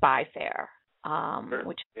spy fare.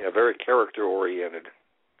 Very character-oriented.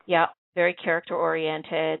 Yeah, very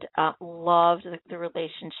character-oriented. Loved the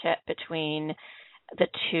relationship between the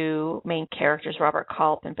two main characters, Robert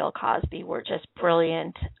Culp and Bill Cosby, were just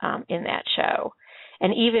brilliant in that show.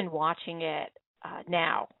 And even watching it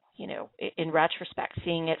now, in retrospect,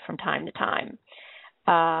 seeing it from time to time,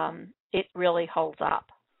 it really holds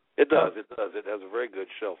up. It does. It has a very good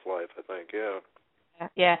shelf life, I think, yeah.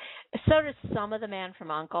 Yeah. So does some of the Man from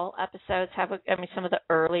U.N.C.L.E. episodes have, some of the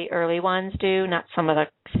early ones do, not some of the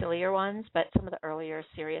sillier ones, but some of the earlier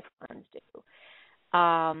serious ones do.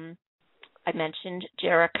 I mentioned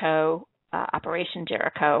Jericho, Operation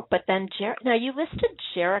Jericho, but then, now you listed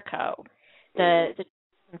Jericho, the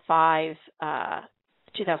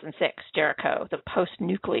 2006 Jericho, the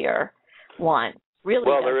post-nuclear one. Really?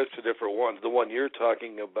 Well, there is two different ones. The one you're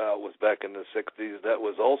talking about was back in the 60s. That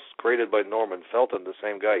was also created by Norman Felton, the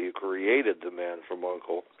same guy who created the Man from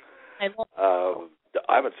U.N.C.L.E.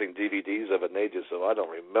 I haven't seen DVDs of it in ages, so I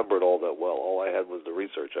don't remember it all that well. All I had was the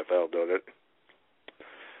research I found on it.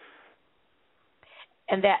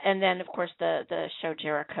 And then of course the show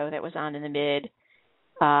Jericho that was on in the mid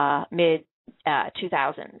 2000s.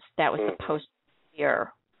 That was the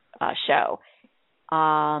post-year show.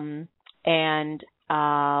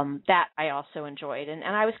 That I also enjoyed. And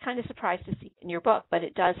I was kind of surprised to see in your book, but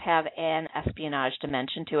it does have an espionage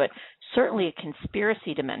dimension to it, certainly a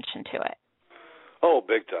conspiracy dimension to it. Oh,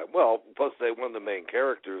 big time. Well, plus one of the main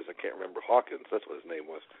characters, I can't remember, Hawkins, that's what his name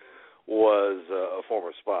was a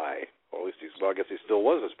former spy. Or at least I guess he still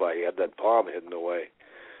was a spy. He had that bomb hidden away.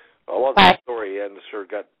 A lot of the story ends sort of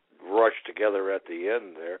got rushed together at the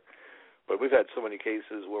end there. But we've had so many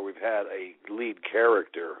cases where we've had a lead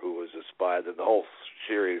character who was a spy that the whole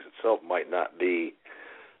series itself might not be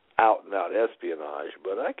out-and-out espionage.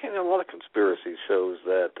 But I can a lot of conspiracy shows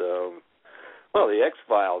that, the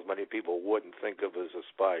X-Files, many people wouldn't think of as a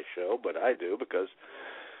spy show, but I do, because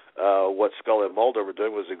what Scully and Mulder were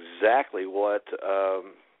doing was exactly what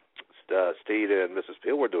Steed and Mrs.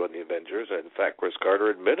 Peel were doing in the Avengers. And in fact, Chris Carter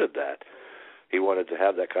admitted that. He wanted to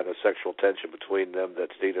have that kind of sexual tension between them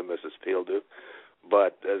that Steed and Mrs. Peel do.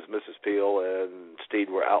 But as Mrs. Peel and Steed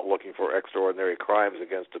were out looking for extraordinary crimes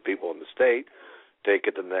against the people in the state, take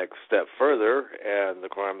it the next step further, and the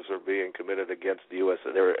crimes are being committed against the U.S.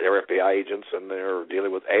 They're FBI agents, and they're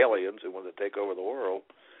dealing with aliens who want to take over the world.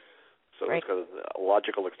 So it's kind of a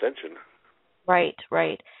logical extension. Right.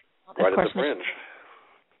 Right at the fringe.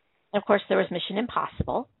 Of course, there was Mission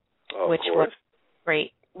Impossible, which was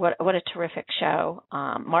great. What a terrific show.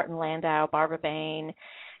 Martin Landau, Barbara Bain,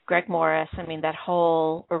 Greg Morris. That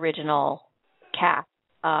whole original cast,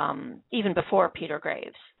 even before Peter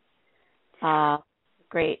Graves.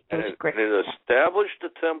 Great. It was great. It established a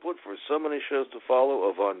template for so many shows to follow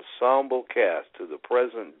of ensemble cast to the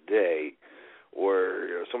present day,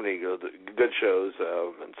 where so many good shows,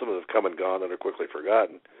 and some of them have come and gone and are quickly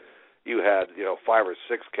forgotten. You had, 5 or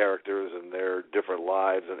 6 characters and their different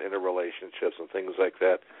lives and interrelationships and things like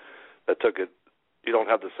that. That took it. You don't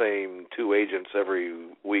have the same 2 agents every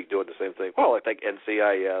week doing the same thing. Well, I think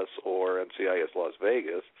NCIS or NCIS Las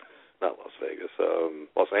Vegas, not Las Vegas,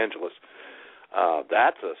 Los Angeles.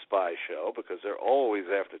 That's a spy show because they're always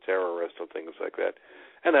after terrorists and things like that.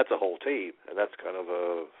 And that's a whole team. And that's kind of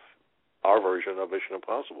our version of Mission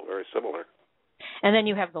Impossible, very similar. And then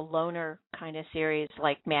you have the loner kind of series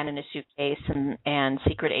like Man in a Suitcase and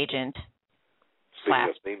Secret Agent. Speaking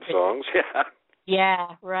of theme songs, yeah.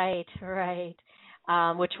 Yeah, right.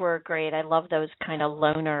 Which were great. I love those kind of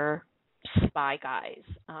loner spy guys.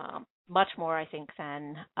 Much more, I think,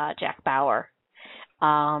 than Jack Bauer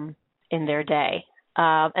in their day.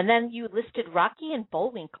 And then you listed Rocky and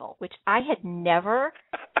Bullwinkle, which I had never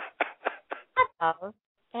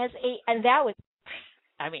And that was,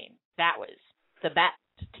 that was the best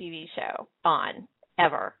TV show on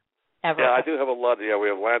ever. Yeah, I do have a lot. Yeah, we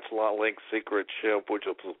have Lancelot Link's Secret Ship, which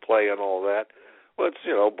will play and all that. Well,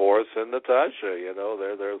 it's, Boris and Natasha,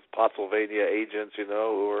 they're Pennsylvania agents,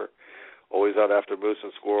 who are always out after moose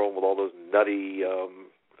and squirrel with all those nutty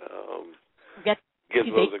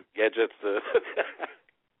gizmos and gadgets.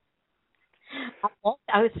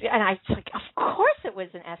 I was like, of course it was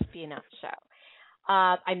an espionage show.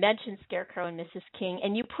 I mentioned Scarecrow and Mrs. King,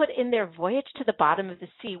 and you put in there Voyage to the Bottom of the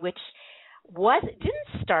Sea, which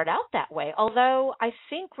didn't start out that way. Although I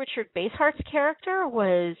think Richard Basehart's character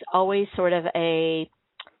was always sort of a,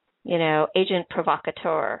 agent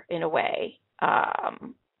provocateur in a way,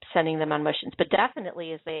 sending them on missions. But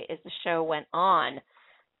definitely as the show went on,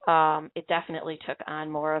 it definitely took on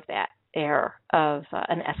more of that air of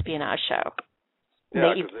an espionage show.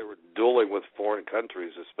 Yeah, because they were dueling with foreign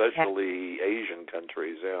countries, especially Asian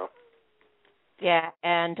countries, yeah. Yeah,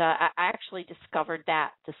 and I actually discovered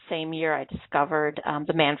that the same year I discovered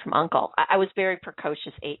The Man from U.N.C.L.E. I was very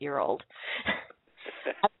precocious 8-year-old.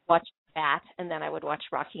 I would watch that, and then I would watch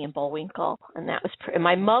Rocky and Bullwinkle, and that was and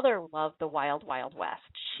my mother loved The Wild Wild West.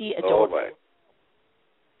 She adored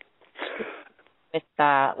it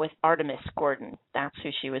with Artemis Gordon. That's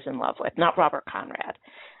who she was in love with, not Robert Conrad,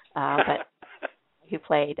 but who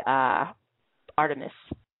played Artemis.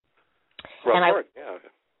 Ross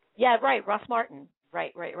Martin.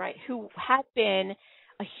 Right. Who had been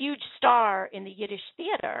a huge star in the Yiddish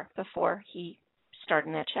theater before he starred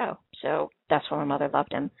in that show. So that's why my mother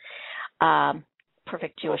loved him.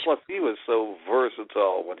 Perfect Jewish. Plus, he was so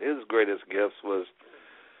versatile. One of his greatest gifts was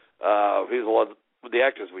he's one of the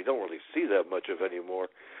actors we don't really see that much of anymore,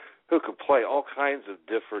 who could play all kinds of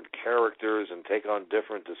different characters and take on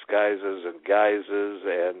different disguises and guises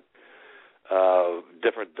and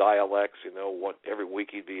different dialects. Every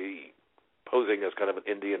week he'd be posing as kind of an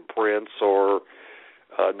Indian prince or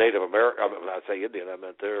Native American. When I say Indian, I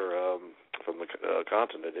meant they're from the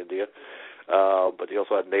continent, India. But he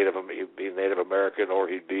also had he'd be Native American, or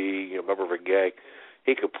he'd be a member of a gang.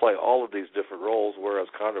 He could play all of these different roles, whereas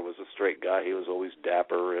Connor was a straight guy. He was always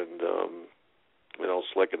dapper and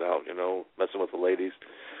slicking out, messing with the ladies.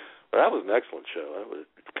 But that was an excellent show. It was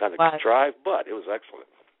kind of contrived, but it was excellent.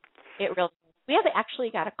 It really. We have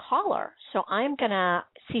actually got a caller, so I'm going to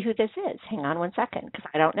see who this is. Hang on one second, because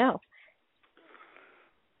I don't know.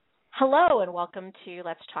 Hello, and welcome to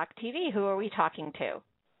Let's Talk TV. Who are we talking to?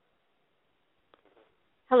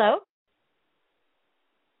 Hello?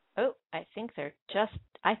 Oh, I think they're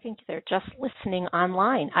just listening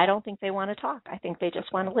online. I don't think they want to talk. I think they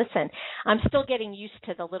just want to listen. I'm still getting used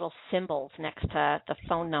to the little symbols next to the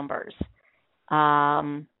phone numbers.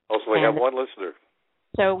 Also, we have one listener.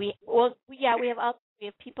 So we have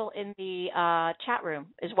people in the chat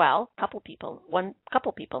room as well. Couple people in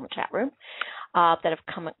the chat room that have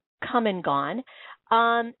come and gone.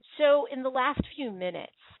 So in the last few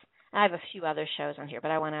minutes, I have a few other shows on here,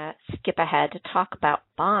 but I want to skip ahead to talk about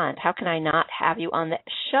Bond. How can I not have you on the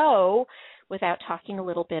show without talking a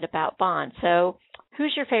little bit about Bond? So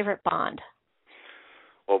who's your favorite Bond?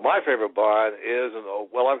 Well, my favorite Bond is,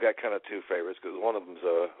 I've got kind of two favorites because one of them's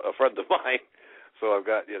a friend of mine. So I've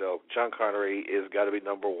got, Sean Connery is got to be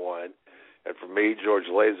number one. And for me, George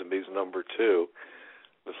Lazenby's number two.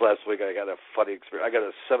 This last week I got a funny experience. I got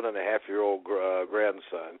a 7.5-year-old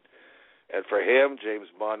grandson. And for him, James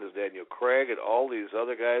Bond is Daniel Craig, and all these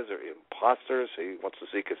other guys are imposters. He wants to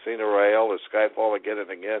see Casino Royale or Skyfall again and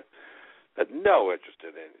again. Had no interest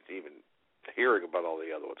in even hearing about all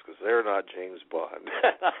the other ones because they're not James Bond.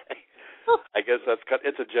 I guess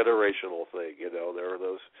it's a generational thing, There are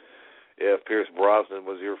those. If Pierce Brosnan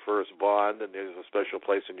was your first Bond, then there's a special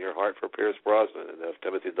place in your heart for Pierce Brosnan. And if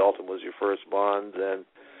Timothy Dalton was your first Bond, then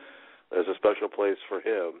there's a special place for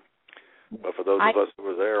him. But for those of us who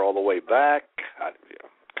were there all the way back,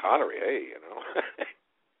 Connery, hey.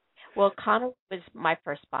 Well, Connery was my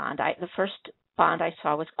first Bond. The first Bond I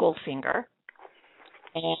saw was Goldfinger.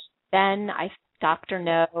 And then Dr.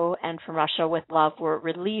 No and From Russia with Love were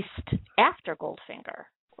released after Goldfinger,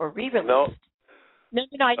 or re-released. No,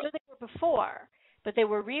 I know they were before, but they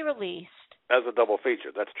were re-released. As a double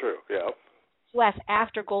feature, that's true, yeah. Yes,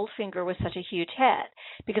 after Goldfinger was such a huge hit,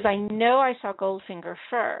 because I know I saw Goldfinger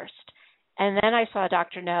first, and then I saw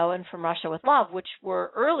Dr. No and From Russia with Love, which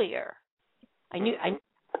were earlier. But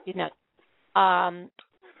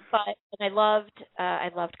I loved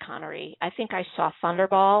Connery. I think I saw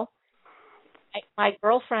Thunderball. My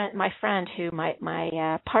friend, who my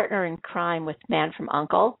partner in crime with Man From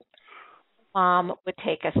U.N.C.L.E, would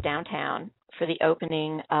take us downtown for the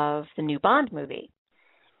opening of the new Bond movie.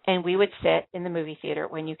 and we would sit in the movie theater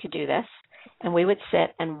when you could do this, and we would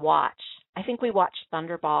sit and watch. I think we watched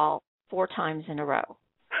Thunderball 4 times in a row.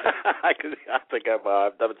 I think I've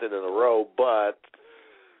done it in a row, but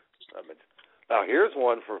now here's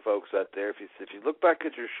one for folks out there. If you look back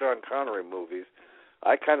at your Sean Connery movies,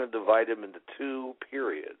 I kind of divide them into 2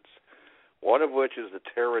 periods. One of which is the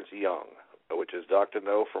Terrence Young, which is Dr.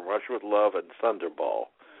 No from Rush with Love and Thunderball,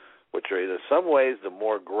 which are in some ways the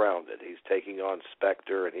more grounded. He's taking on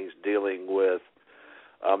Spectre, and he's dealing with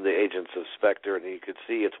the agents of Spectre, and you could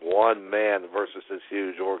see it's one man versus this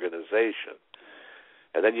huge organization.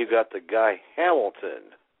 And then you got the Guy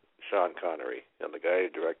Hamilton, Sean Connery, and the guy who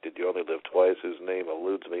directed You Only Live Twice, whose name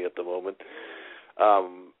eludes me at the moment,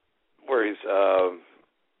 where he's You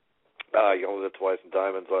Only Live Twice and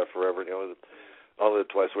Diamonds Are Forever, and You Only Live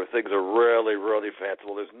Twice, where things are really, really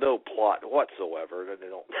fanciful. There's no plot whatsoever, and they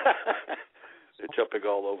don't they're jumping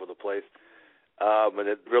all over the place. And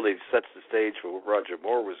it really sets the stage for what Roger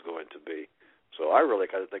Moore was going to be. So I really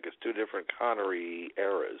kind of think it's 2 different Connery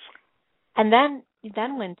eras. And then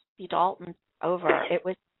when Steve Dalton's over, it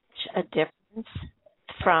was such a difference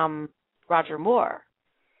from Roger Moore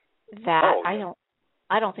that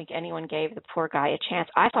I don't think anyone gave the poor guy a chance.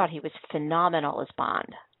 I thought he was phenomenal as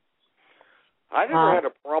Bond. I never had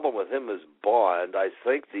a problem with him as Bond. I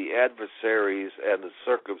think the adversaries and the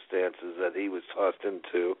circumstances that he was tossed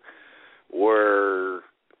into were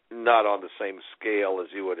not on the same scale as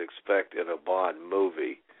you would expect in a Bond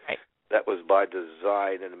movie. Right. That was by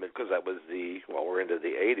design, and because that was we're into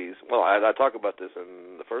the 80s. Well, I talk about this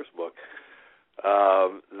in the first book,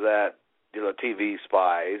 that, TV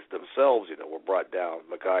spies themselves, were brought down.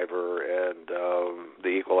 MacGyver and The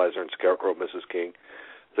Equalizer and Scarecrow and Mrs King.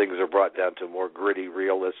 Things are brought down to more gritty,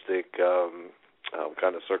 realistic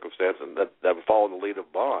kind of circumstance, and that would follow the lead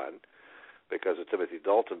of Bond, because a Timothy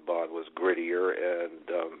Dalton Bond was grittier and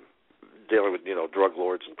dealing with, drug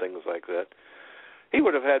lords and things like that. He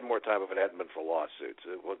would have had more time if it hadn't been for lawsuits.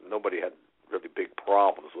 Nobody had really big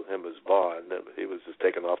problems with him as Bond. He was just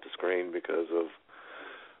taken off the screen because of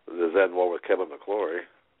the then war with Kevin McClory.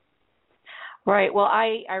 Right. Well,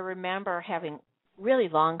 I remember having really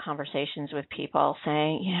long conversations with people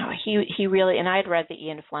saying, he really, and I had read the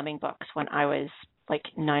Ian Fleming books when I was like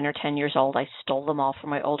 9 or 10 years old. I stole them all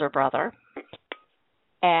from my older brother.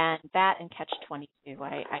 And that and Catch-22,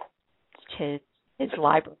 I his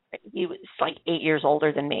library. He was like 8 years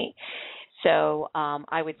older than me. So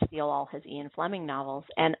I would steal all his Ian Fleming novels.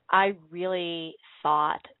 And I really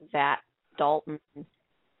thought that Dalton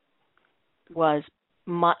was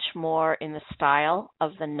much more in the style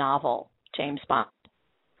of the novel James Bond,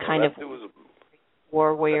 kind of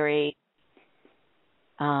war-weary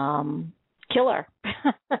killer.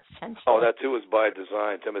 That too was by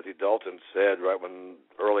design. Timothy Dalton said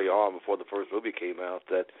early on, before the first movie came out,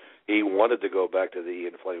 that he wanted to go back to the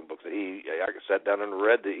Ian Fleming books. I sat down and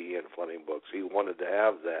read the Ian Fleming books. He wanted to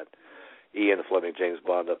have that Ian Fleming James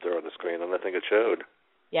Bond up there on the screen, and I think it showed.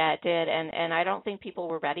 Yeah, it did, and I don't think people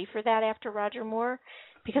were ready for that after Roger Moore,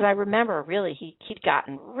 because I remember really he'd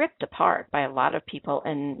gotten ripped apart by a lot of people,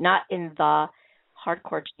 and not in the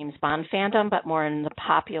hardcore James Bond fandom, but more in the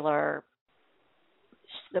pop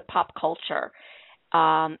culture.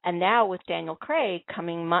 And now with Daniel Craig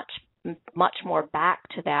coming much more back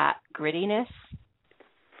to that grittiness,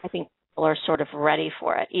 I think people are sort of ready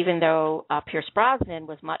for it, even though Pierce Brosnan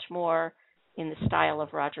was much more in the style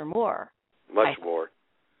of Roger Moore. Much more.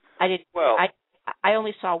 I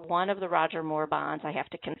only saw one of the Roger Moore Bonds, I have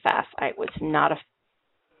to confess. I was not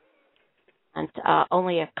and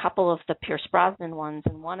only a couple of the Pierce Brosnan ones,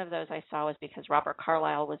 and one of those I saw was because Robert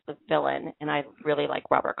Carlyle was the villain, and I really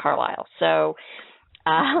like Robert Carlyle. So,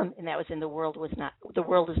 and that was in The World Is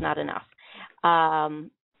Not Enough.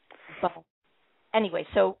 But anyway,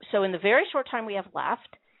 so in the very short time we have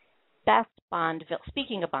left,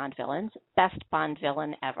 speaking of Bond villains, best Bond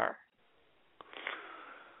villain ever.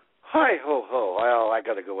 Hi ho ho! Well, I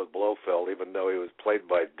got to go with Blofeld, even though he was played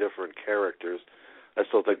by different characters. I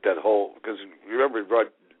still think that because remember,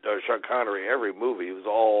 Sean Connery, every movie was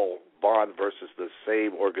all Bond versus the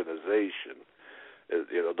same organization.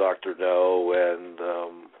 Dr. No and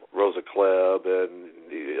Rosa Klebb, and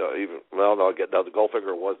the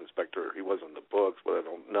Goldfinger was Inspector. He wasn't in the books, but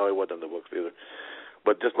he wasn't in the books either.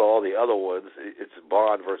 But just all the other ones, it's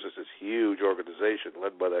Bond versus this huge organization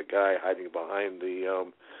led by that guy hiding behind the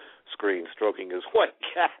screen, stroking his white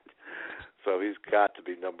cat. So he's got to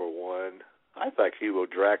be number one. I think Hugo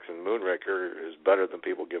Drax in Moonraker is better than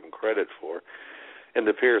people give him credit for. In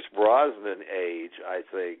the Pierce Brosnan age, I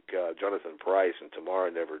think Jonathan Pryce in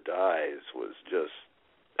Tomorrow Never Dies was just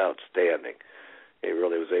outstanding. he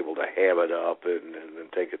really was able to ham it up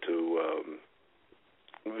and take it to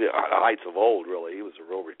the heights of old. Really, he was a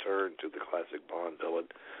real return to the classic Bond villain,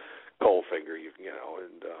 Goldfinger.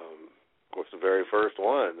 And of course the very first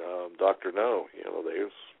one, Dr. No.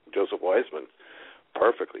 There's Joseph Weissman,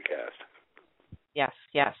 perfectly cast. Yes,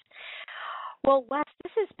 yes. Well, Wes,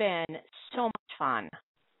 this has been so much fun.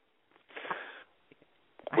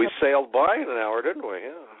 We sailed by in an hour, didn't we?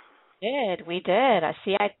 Yeah. We did. I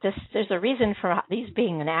see. There's a reason for these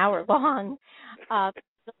being an hour long. There's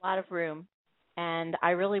a lot of room, and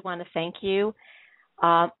I really want to thank you,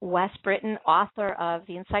 Wes Britton, author of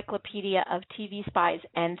the Encyclopedia of TV Spies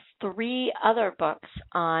and 3 other books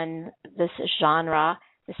on this genre,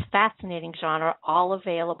 this fascinating genre, all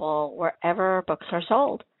available wherever books are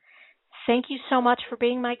sold. Thank you so much for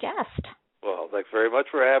being my guest. Well, thanks very much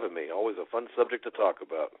for having me. Always a fun subject to talk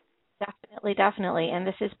about. Definitely, definitely. And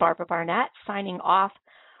this is Barbara Barnett signing off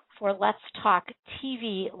for Let's Talk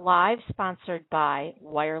TV Live, sponsored by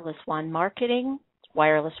Wireless One Marketing,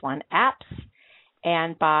 Wireless One Apps,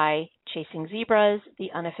 and by Chasing Zebras, the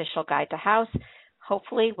unofficial guide to House.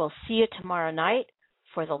 Hopefully, we'll see you tomorrow night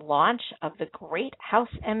for the launch of the great House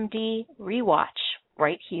MD rewatch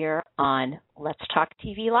right here on Let's Talk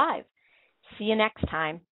TV Live. See you next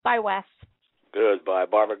time. Bye, Wes. Goodbye,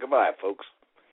 Barbara. Goodbye, folks.